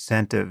market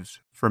incentives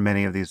for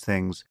many of these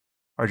things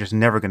are just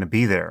never going to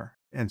be there.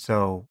 And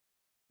so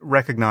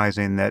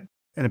recognizing that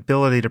an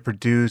ability to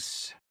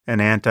produce an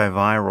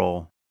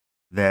antiviral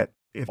that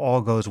if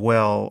all goes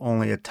well,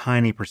 only a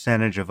tiny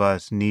percentage of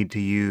us need to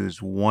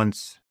use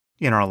once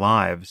in our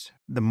lives.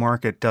 The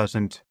market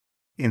doesn't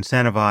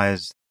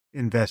incentivize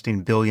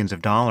investing billions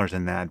of dollars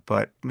in that,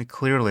 but I mean,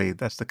 clearly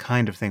that's the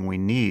kind of thing we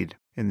need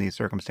in these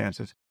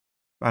circumstances.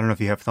 I don't know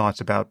if you have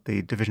thoughts about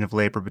the division of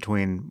labor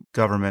between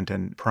government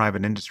and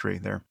private industry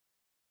there.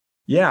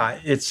 Yeah,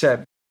 it's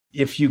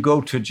if you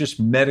go to just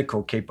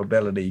medical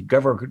capability,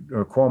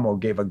 Governor Cuomo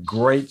gave a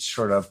great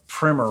sort of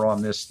primer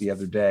on this the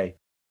other day.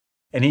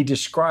 And he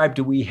described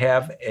we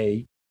have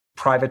a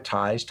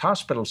privatized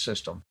hospital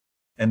system.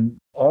 And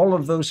all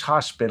of those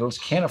hospitals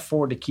can't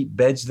afford to keep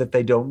beds that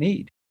they don't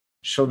need.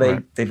 So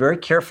they very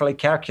carefully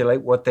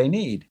calculate what they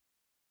need.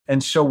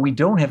 And so we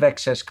don't have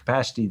excess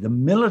capacity. The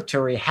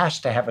military has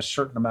to have a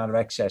certain amount of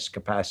excess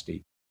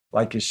capacity,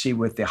 like you see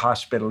with the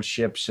hospital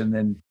ships and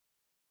then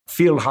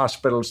field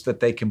hospitals that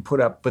they can put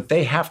up. But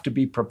they have to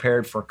be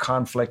prepared for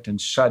conflict and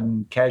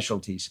sudden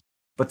casualties.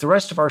 But the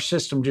rest of our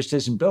system just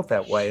isn't built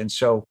that way. And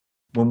so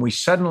when we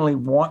suddenly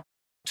want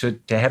to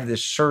have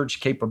this surge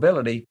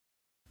capability,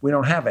 we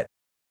don't have it.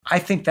 I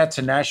think that's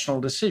a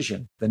national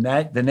decision.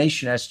 The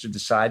nation has to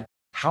decide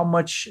how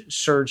much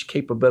surge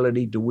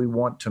capability do we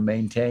want to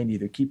maintain,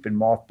 either keep in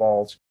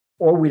mothballs,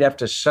 or we'd have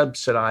to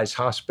subsidize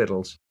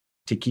hospitals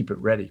to keep it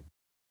ready.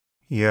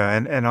 Yeah,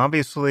 and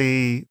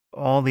obviously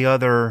all the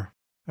other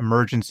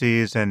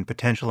emergencies and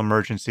potential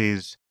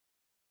emergencies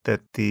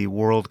that the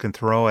world can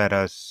throw at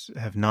us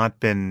have not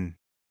been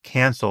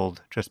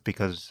canceled just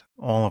because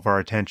all of our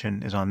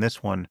attention is on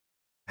this one.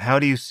 How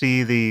do you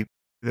see the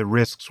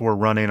risks we're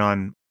running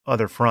on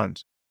other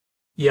fronts?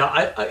 Yeah,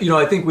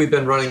 I think we've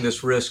been running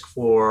this risk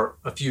for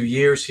a few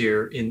years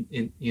here in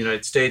the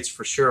United States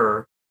for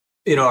sure.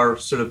 In our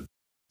sort of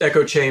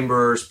echo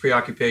chambers,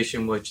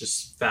 preoccupation, which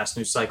is fast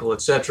news cycle,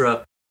 et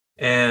cetera,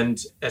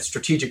 and at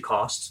strategic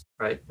cost,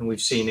 right? And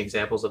we've seen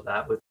examples of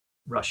that with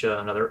Russia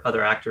and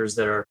other actors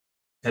that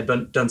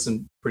had done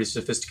some pretty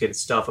sophisticated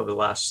stuff over the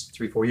last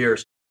 3-4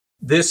 years.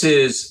 This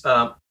is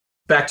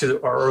back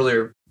to our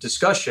earlier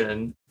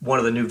discussion. One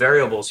of the new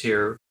variables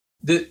here,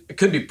 it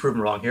could be proven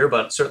wrong here,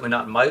 but certainly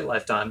not in my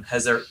lifetime.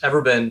 Has there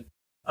ever been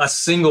a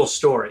single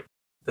story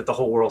that the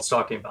whole world's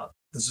talking about?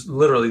 This is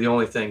literally the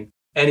only thing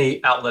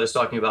any outlet is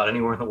talking about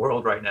anywhere in the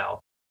world right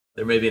now.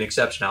 There may be an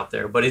exception out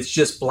there, but it's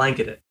just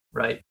blanketed,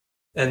 right?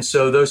 And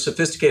so those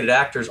sophisticated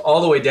actors,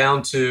 all the way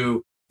down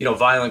to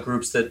violent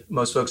groups that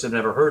most folks have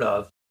never heard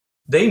of,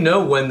 they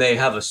know when they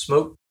have a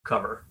smoke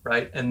cover,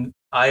 right? And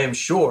I am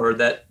sure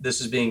that this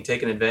is being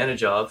taken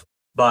advantage of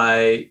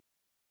by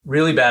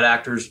really bad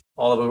actors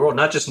all over the world,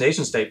 not just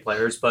nation state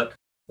players, but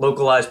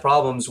localized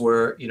problems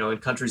where, in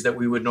countries that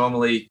we would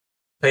normally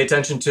pay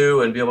attention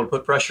to and be able to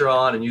put pressure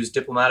on and use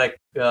diplomatic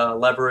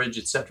leverage,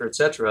 et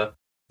cetera,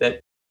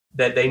 that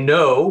they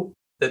know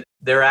that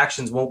their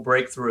actions won't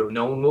break through.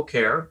 No one will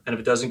care. And if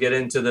it doesn't get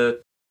into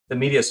the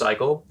media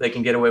cycle, they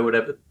can get away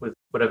with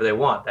whatever they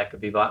want. That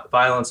could be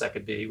violence. That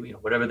could be,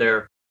 whatever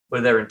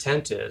their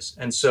intent is.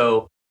 And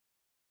so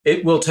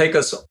it will take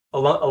us a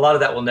lot of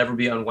that will never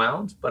be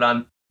unwound, but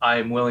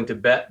I'm willing to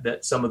bet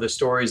that some of the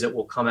stories that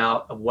will come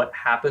out of what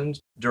happened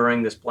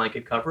during this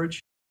blanket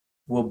coverage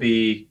there'll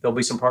be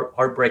some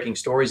heartbreaking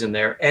stories in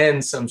there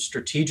and some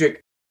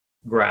strategic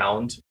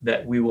ground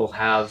that we will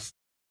have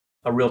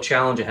a real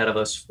challenge ahead of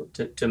us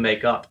to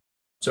make up.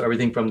 So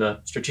everything from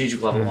the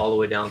strategic level all the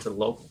way down to the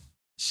local.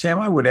 Sam,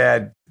 I would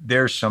add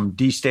there's some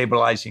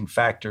destabilizing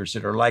factors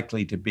that are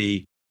likely to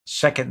be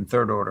second and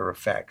third order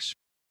effects.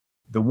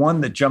 The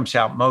one that jumps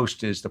out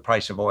most is the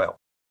price of oil.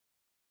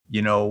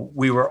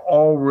 We were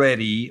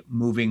already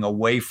moving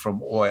away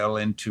from oil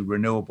into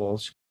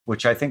renewables,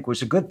 which I think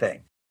was a good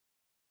thing.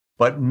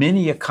 But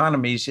many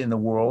economies in the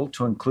world,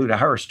 to include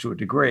ours to a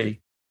degree,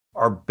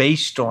 are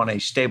based on a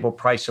stable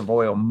price of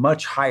oil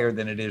much higher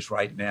than it is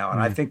right now.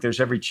 And I think there's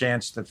every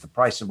chance that the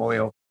price of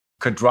oil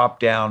could drop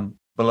down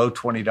below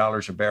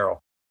 $20 a barrel.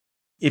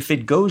 If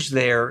it goes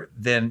there,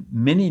 then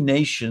many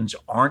nations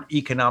aren't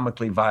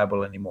economically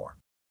viable anymore.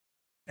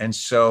 And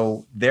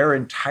so their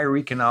entire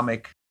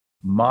economic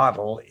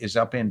model is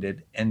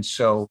upended. And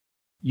so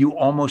you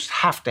almost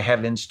have to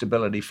have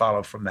instability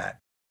follow from that.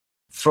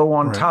 Throw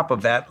on top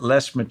of that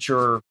less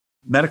mature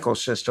medical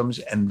systems,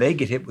 and they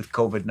get hit with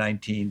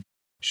COVID-19.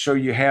 So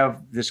you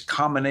have this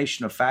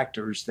combination of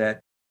factors that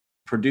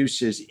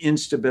produces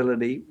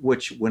instability,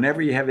 which whenever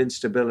you have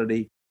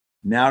instability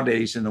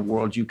nowadays in the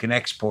world, you can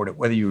export it,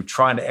 whether you're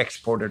trying to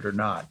export it or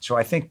not. So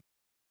I think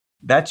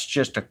that's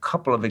just a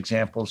couple of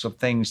examples of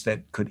things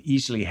that could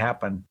easily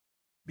happen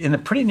in the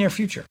pretty near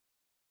future.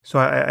 So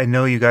I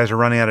know you guys are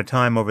running out of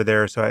time over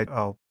there, so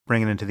I'll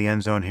bring it into the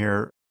end zone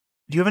here.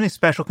 Do you have any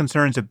special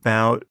concerns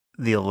about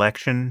the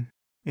election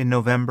in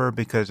November?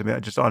 Because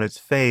just on its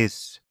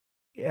face,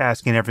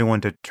 asking everyone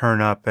to turn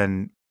up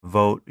and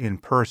vote in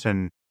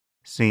person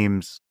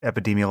seems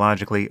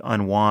epidemiologically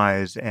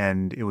unwise,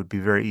 and it would be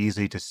very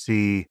easy to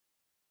see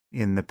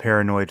in the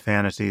paranoid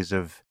fantasies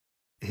of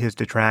his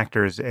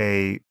detractors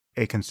a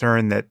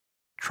concern that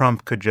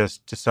Trump could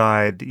just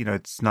decide,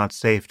 it's not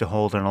safe to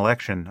hold an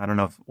election. I don't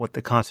know what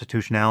the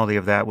constitutionality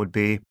of that would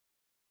be,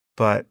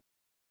 but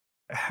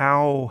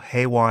how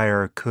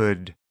haywire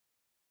could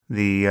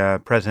the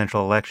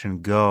presidential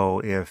election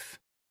go if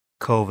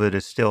COVID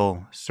is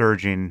still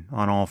surging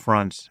on all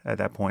fronts at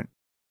that point?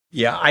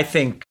 Yeah, I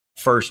think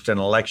first, an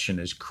election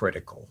is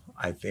critical.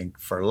 I think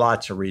for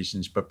lots of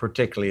reasons, but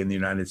particularly in the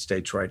United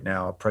States right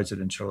now, a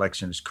presidential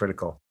election is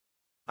critical.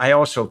 I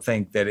also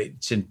think that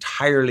it's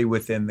entirely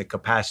within the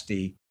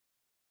capacity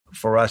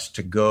for us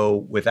to go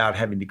without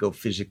having to go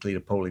physically to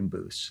polling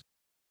booths.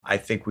 I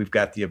think we've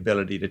got the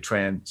ability to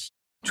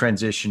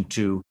transition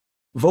to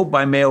vote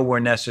by mail where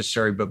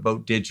necessary, but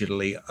vote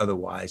digitally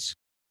otherwise.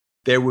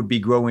 There would be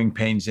growing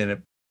pains in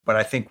it, but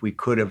I think we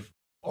could have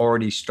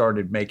already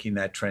started making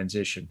that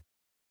transition.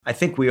 I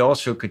think we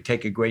also could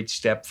take a great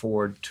step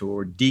forward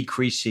toward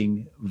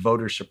decreasing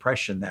voter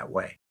suppression that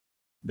way.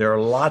 There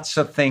are lots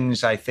of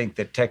things I think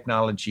that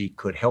technology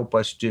could help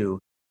us do.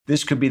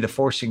 This could be the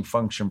forcing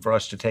function for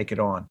us to take it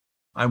on.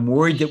 I'm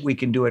worried that we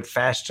can do it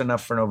fast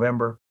enough for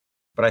November,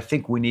 but I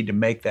think we need to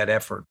make that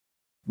effort.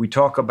 We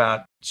talk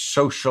about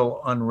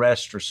social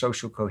unrest or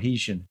social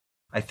cohesion.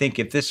 I think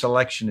if this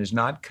election is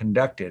not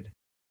conducted,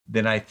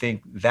 then I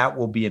think that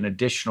will be an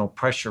additional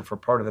pressure for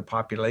part of the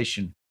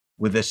population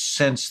with a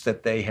sense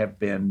that they have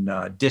been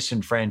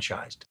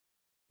disenfranchised.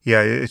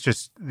 Yeah, it's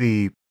just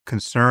the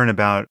concern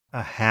about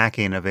a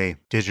hacking of a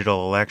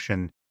digital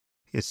election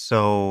is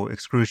so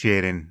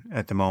excruciating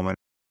at the moment,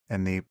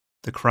 and the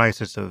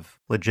crisis of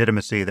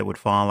legitimacy that would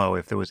follow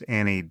if there was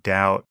any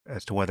doubt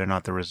as to whether or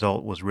not the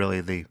result was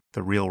really the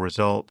real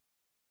result.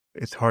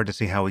 It's hard to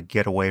see how we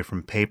get away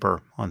from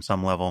paper on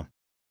some level.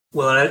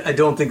 Well, I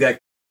don't think that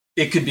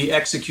it could be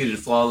executed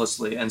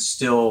flawlessly and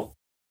still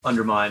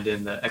undermined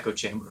in the echo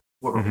chamber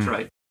world,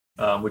 right?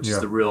 Which is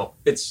the real,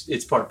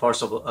 it's part and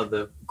parcel of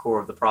the core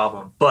of the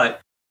problem.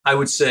 But I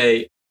would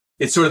say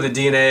it's sort of the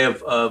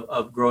DNA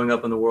of growing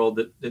up in the world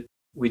that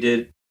we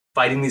did.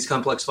 Fighting these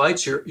complex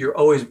fights, you're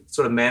always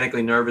sort of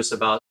manically nervous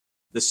about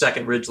the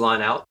second ridgeline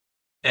out.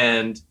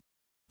 And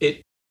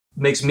it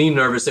makes me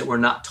nervous that we're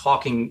not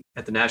talking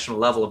at the national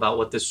level about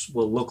what this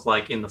will look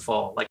like in the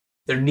fall. Like,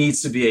 there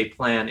needs to be a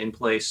plan in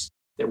place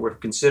that we're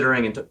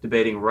considering and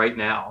debating right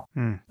now.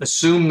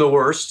 Assume the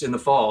worst in the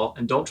fall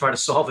and don't try to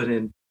solve it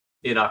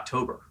in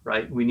October,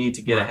 right? We need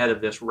to get ahead of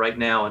this right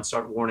now and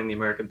start warning the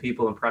American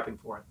people and prepping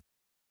for it.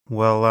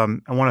 Well,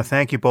 I want to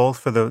thank you both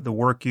for the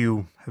work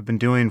you have been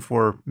doing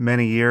for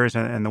many years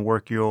and the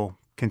work you'll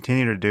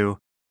continue to do.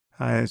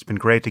 It's been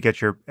great to get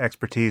your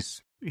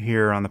expertise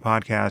here on the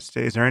podcast.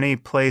 Is there any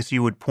place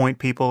you would point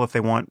people if they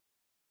want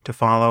to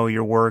follow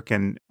your work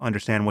and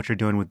understand what you're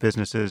doing with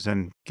businesses,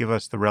 and give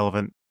us the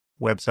relevant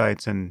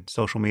websites and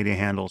social media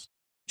handles?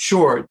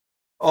 Sure.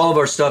 All of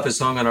our stuff is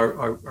hung on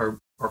our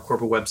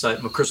corporate website,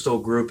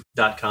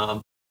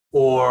 mcchrystalgroup.com,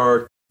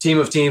 or Team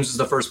of Teams is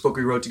the first book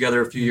we wrote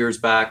together a few years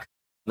back.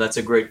 That's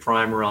a great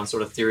primer on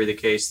sort of theory of the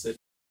case, that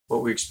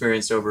what we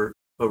experienced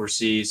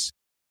overseas.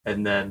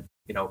 And then,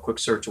 a quick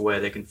search away,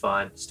 they can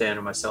find Stan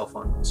or myself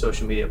on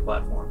social media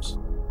platforms.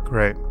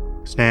 Great.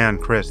 Stan,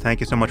 Chris, thank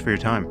you so much for your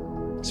time.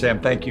 Sam,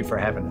 thank you for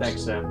having us.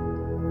 Thanks, Sam.